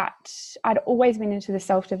that I'd always been into the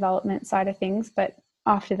self-development side of things, but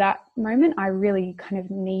after that moment, I really kind of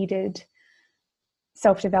needed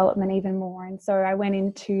self-development even more. And so I went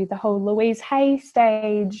into the whole Louise Hay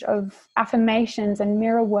stage of affirmations and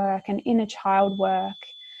mirror work and inner child work.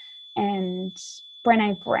 And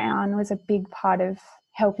Brené Brown was a big part of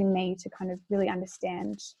helping me to kind of really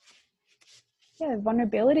understand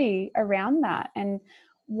vulnerability around that, and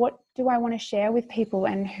what do I want to share with people,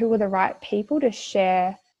 and who are the right people to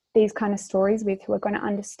share these kind of stories with, who are going to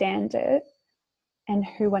understand it, and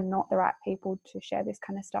who are not the right people to share this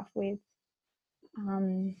kind of stuff with.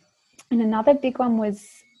 And another big one was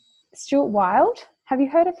Stuart Wilde. Have you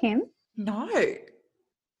heard of him? No.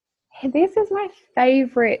 This is my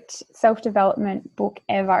favorite self-development book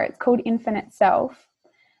ever. It's called Infinite Self.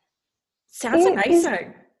 Sounds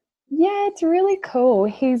amazing. Yeah, it's really cool.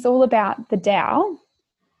 He's all about the Tao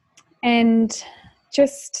and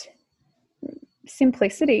just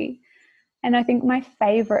simplicity. And I think my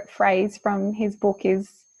favorite phrase from his book is,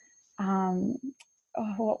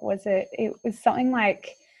 what was it? It was something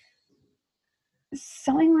like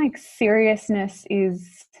seriousness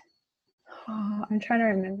is, I'm trying to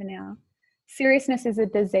remember now. Seriousness is a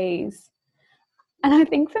disease. And I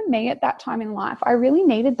think for me at that time in life, I really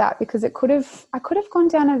needed that, because I could have gone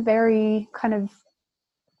down a very kind of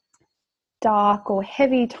dark or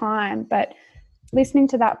heavy time, but listening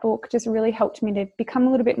to that book just really helped me to become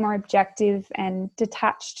a little bit more objective and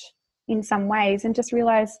detached in some ways, and just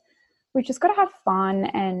realize we've just got to have fun,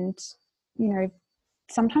 and,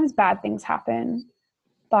 sometimes bad things happen,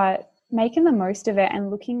 but making the most of it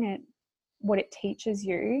and looking at what it teaches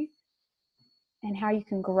you and how you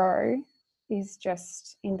can grow is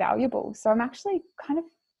just invaluable. So I'm actually kind of,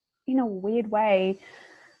 in a weird way,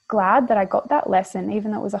 glad that I got that lesson,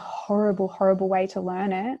 even though it was a horrible, horrible way to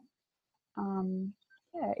learn it.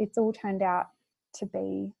 It's all turned out to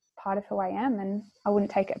be part of who I am, and I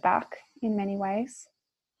wouldn't take it back in many ways.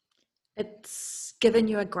 It's given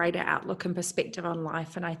you a greater outlook and perspective on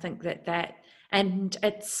life, and I think and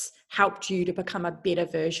it's helped you to become a better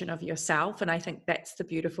version of yourself. And I think that's the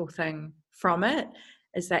beautiful thing from it,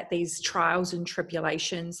 is that these trials and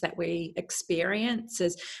tribulations that we experience,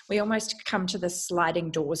 is we almost come to this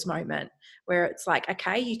sliding doors moment where it's like,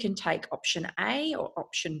 okay, you can take option A or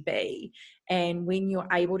option B. And when you're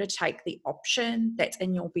able to take the option that's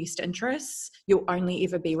in your best interests, you'll only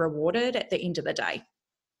ever be rewarded at the end of the day.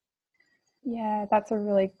 Yeah, that's a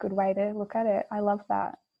really good way to look at it. I love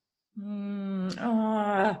that.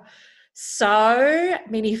 So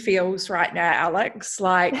many feels right now, Alex.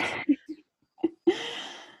 Like,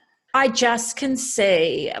 I just can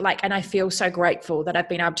see, and I feel so grateful that I've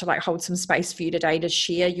been able to hold some space for you today to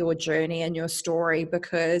share your journey and your story,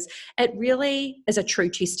 because it really is a true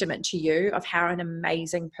testament to you of how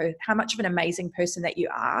much of an amazing person that you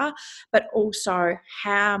are, but also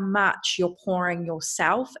how much you're pouring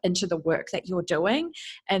yourself into the work that you're doing.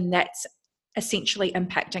 And that's essentially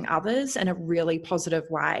impacting others in a really positive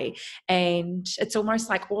way. And it's almost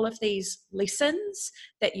like all of these lessons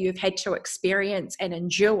that you've had to experience and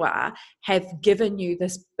endure have given you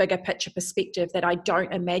this bigger picture perspective that I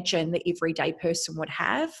don't imagine the everyday person would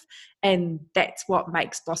have. And that's what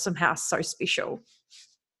makes Blossom House so special.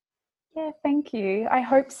 Yeah, thank you. I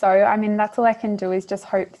hope so. I mean, that's all I can do, is just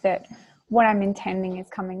hope that what I'm intending is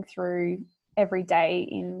coming through every day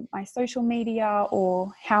in my social media,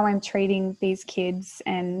 or how I'm treating these kids,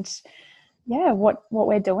 and what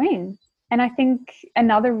we're doing. And I think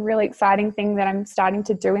another really exciting thing that I'm starting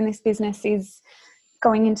to do in this business is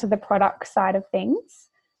going into the product side of things.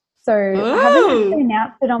 So I haven't actually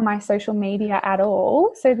announced it on my social media at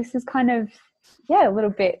all. So this is kind of, a little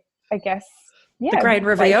bit, I guess, the great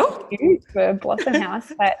reveal for Blossom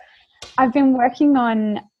House. But I've been working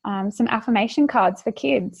on some affirmation cards for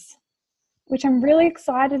kids, which I'm really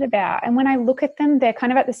excited about. And when I look at them, they're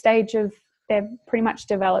kind of at the stage of, they're pretty much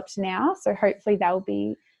developed now. So hopefully they'll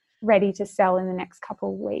be ready to sell in the next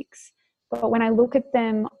couple of weeks. But when I look at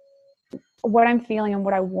them, what I'm feeling and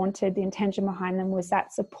what I wanted, the intention behind them, was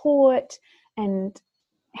that support and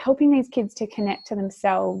helping these kids to connect to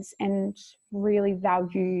themselves and really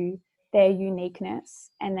value their uniqueness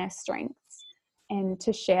and their strengths, and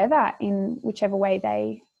to share that in whichever way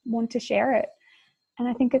they want to share it. And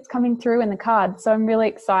I think it's coming through in the cards. So I'm really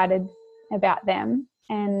excited about them.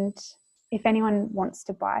 And if anyone wants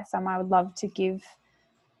to buy some, I would love to give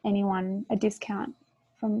anyone a discount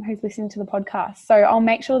from who's listening to the podcast. So I'll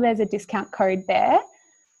make sure there's a discount code there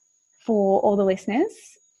for all the listeners.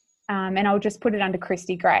 And I'll just put it under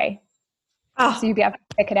Christy Gray. So you'll be able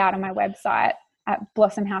to check it out on my website at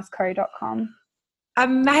blossomhouseco.com.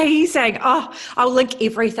 Amazing. Oh, I'll link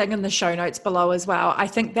everything in the show notes below as well. I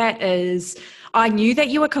think I knew that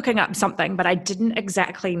you were cooking up something, but I didn't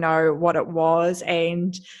exactly know what it was.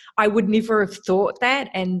 And I would never have thought that.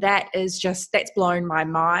 And that's blown my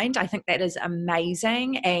mind. I think that is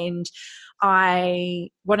amazing. And I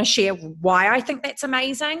want to share why I think that's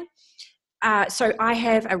amazing. So I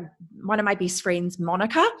have one of my best friends,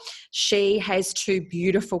 Monica. She has two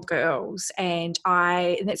beautiful girls, and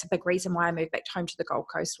that's a big reason why I moved back home to the Gold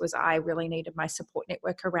Coast. Was I really needed my support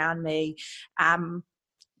network around me,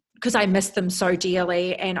 because I missed them so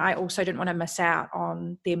dearly, and I also didn't want to miss out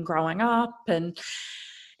on them growing up. And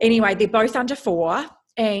anyway, they're both under 4.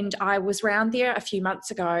 And I was round there a few months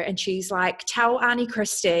ago, and she's like, "Tell Auntie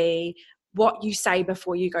Christy what you say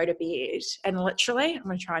before you go to bed." And literally, I'm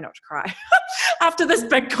going to try not to cry. After this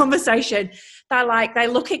big conversation, they're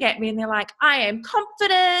looking at me and they're like, "I am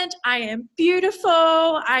confident, I am beautiful,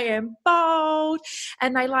 I am bold."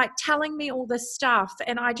 And they like telling me all this stuff.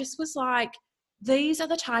 And I just was like, these are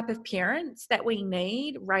the type of parents that we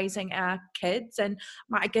need raising our kids. And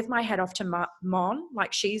I give my hat off to Mon.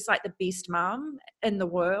 Like, she's like the best mum in the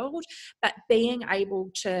world. But being able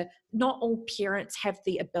to, not all parents have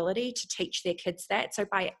the ability to teach their kids that. So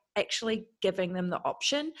by actually giving them the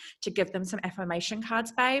option to give them some affirmation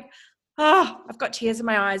cards, babe, oh, I've got tears in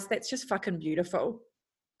my eyes. That's just fucking beautiful.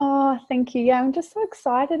 Oh, thank you. Yeah, I'm just so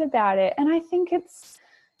excited about it. And I think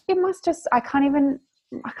I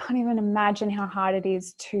can't even imagine how hard it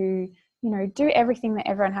is to, do everything that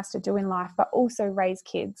everyone has to do in life, but also raise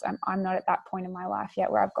kids. I'm not at that point in my life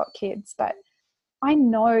yet where I've got kids, but I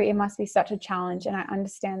know it must be such a challenge. And I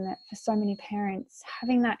understand that for so many parents,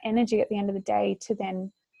 having that energy at the end of the day to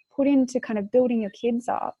then put into kind of building your kids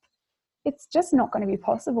up, it's just not going to be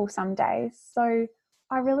possible some days. So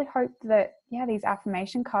I really hope that, these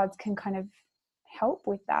affirmation cards can kind of help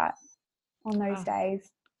with that on those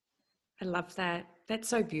days. I love that. That's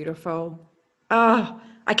so beautiful. Oh,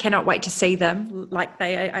 I cannot wait to see them.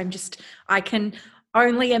 I can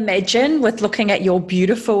only imagine with looking at your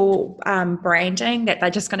beautiful branding that they're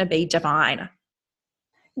just going to be divine.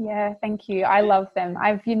 Yeah, thank you. I love them.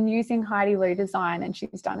 I've been using Heidi Lou Design, and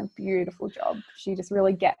she's done a beautiful job. She just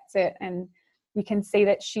really gets it. And you can see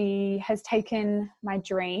that she has taken my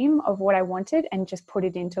dream of what I wanted and just put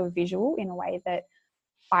it into a visual in a way that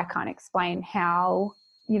I can't explain how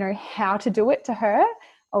to do it to her.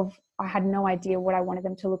 I had no idea what I wanted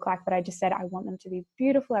them to look like, but I just said, I want them to be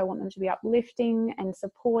beautiful. I want them to be uplifting and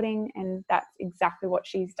supporting. And that's exactly what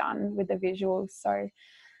she's done with the visuals. So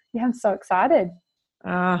yeah, I'm so excited.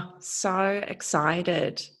 Oh, so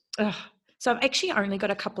excited. Ugh. So I've actually only got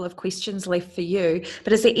a couple of questions left for you,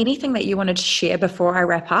 but is there anything that you wanted to share before I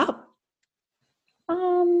wrap up?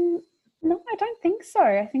 No, I don't think so.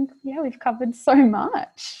 I think, we've covered so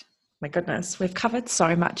much. My goodness, we've covered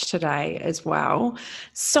so much today as well.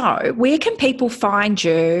 So where can people find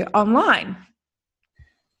you online?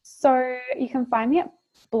 So you can find me at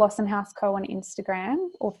Blossom House Co on Instagram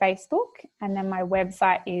or Facebook. And then my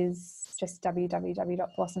website is just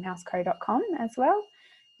www.blossomhouseco.com as well.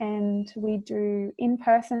 And we do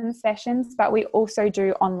in-person sessions, but we also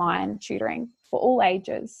do online tutoring for all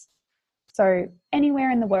ages. So anywhere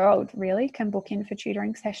in the world really can book in for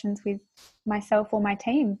tutoring sessions with myself or my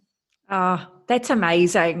team. Oh, that's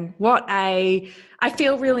amazing. I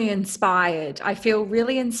feel really inspired. I feel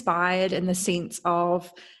really inspired in the sense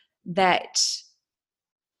of that.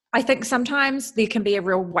 I think sometimes there can be a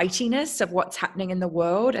real weightiness of what's happening in the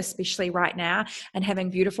world, especially right now, and having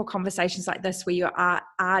beautiful conversations like this where you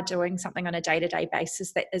are doing something on a day-to-day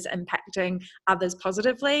basis that is impacting others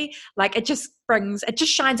positively. Like it just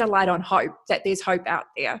shines a light on hope, that there's hope out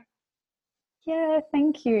there. Yeah,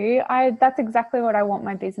 thank you. That's exactly what I want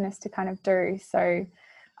my business to kind of do. So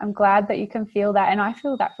I'm glad that you can feel that. And I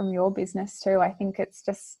feel that from your business too. I think it's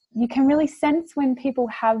just, you can really sense when people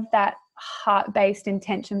have that heart-based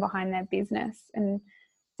intention behind their business. And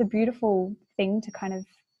it's a beautiful thing to kind of,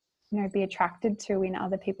 be attracted to in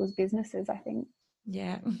other people's businesses, I think.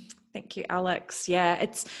 Yeah. Thank you, Alex. Yeah,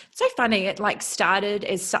 it's so funny. It started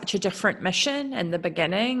as such a different mission in the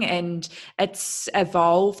beginning, and it's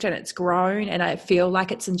evolved and it's grown, and I feel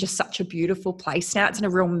like it's in just such a beautiful place now. It's in a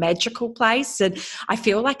real magical place, and I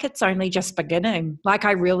feel like it's only just beginning. Like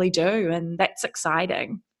I really do, and that's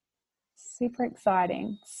exciting. Super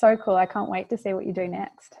exciting. So cool. I can't wait to see what you do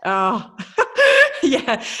next. Oh,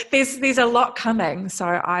 yeah, there's a lot coming, so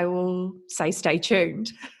I will say stay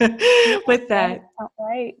tuned with that. Can't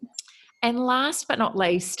wait. And last but not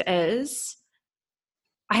least is,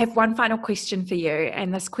 I have one final question for you.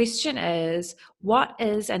 And this question is, what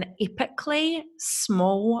is an epically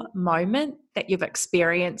small moment that you've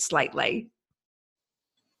experienced lately?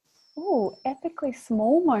 Oh, epically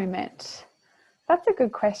small moment. That's a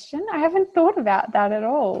good question. I haven't thought about that at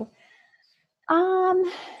all.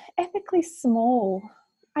 Epically small.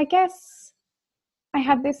 I guess I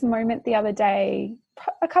had this moment the other day,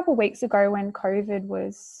 a couple of weeks ago, when COVID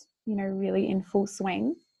was, really in full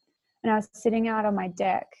swing. And I was sitting out on my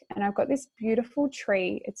deck and I've got this beautiful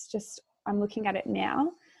tree. It's just, I'm looking at it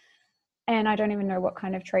now and I don't even know what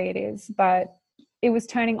kind of tree it is, but it was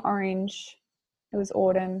turning orange. It was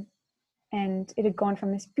autumn and it had gone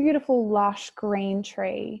from this beautiful lush green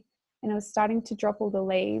tree and it was starting to drop all the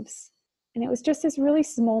leaves. And it was just this really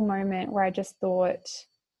small moment where I just thought,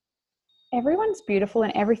 everyone's beautiful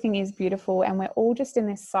and everything is beautiful, and we're all just in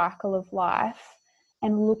this cycle of life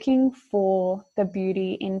and looking for the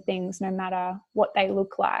beauty in things, no matter what they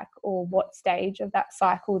look like or what stage of that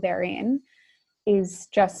cycle they're in, is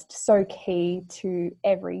just so key to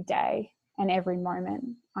every day and every moment,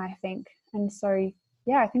 I think. And so,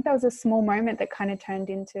 yeah, I think that was a small moment that kind of turned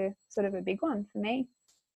into sort of a big one for me.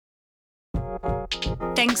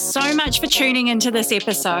 Thanks so much for tuning into this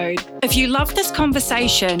episode. If you love this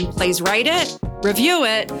conversation, please rate it, review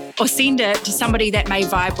it, or send it to somebody that may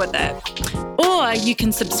vibe with it. Or you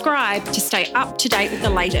can subscribe to stay up to date with the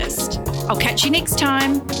latest. I'll catch you next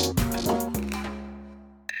time.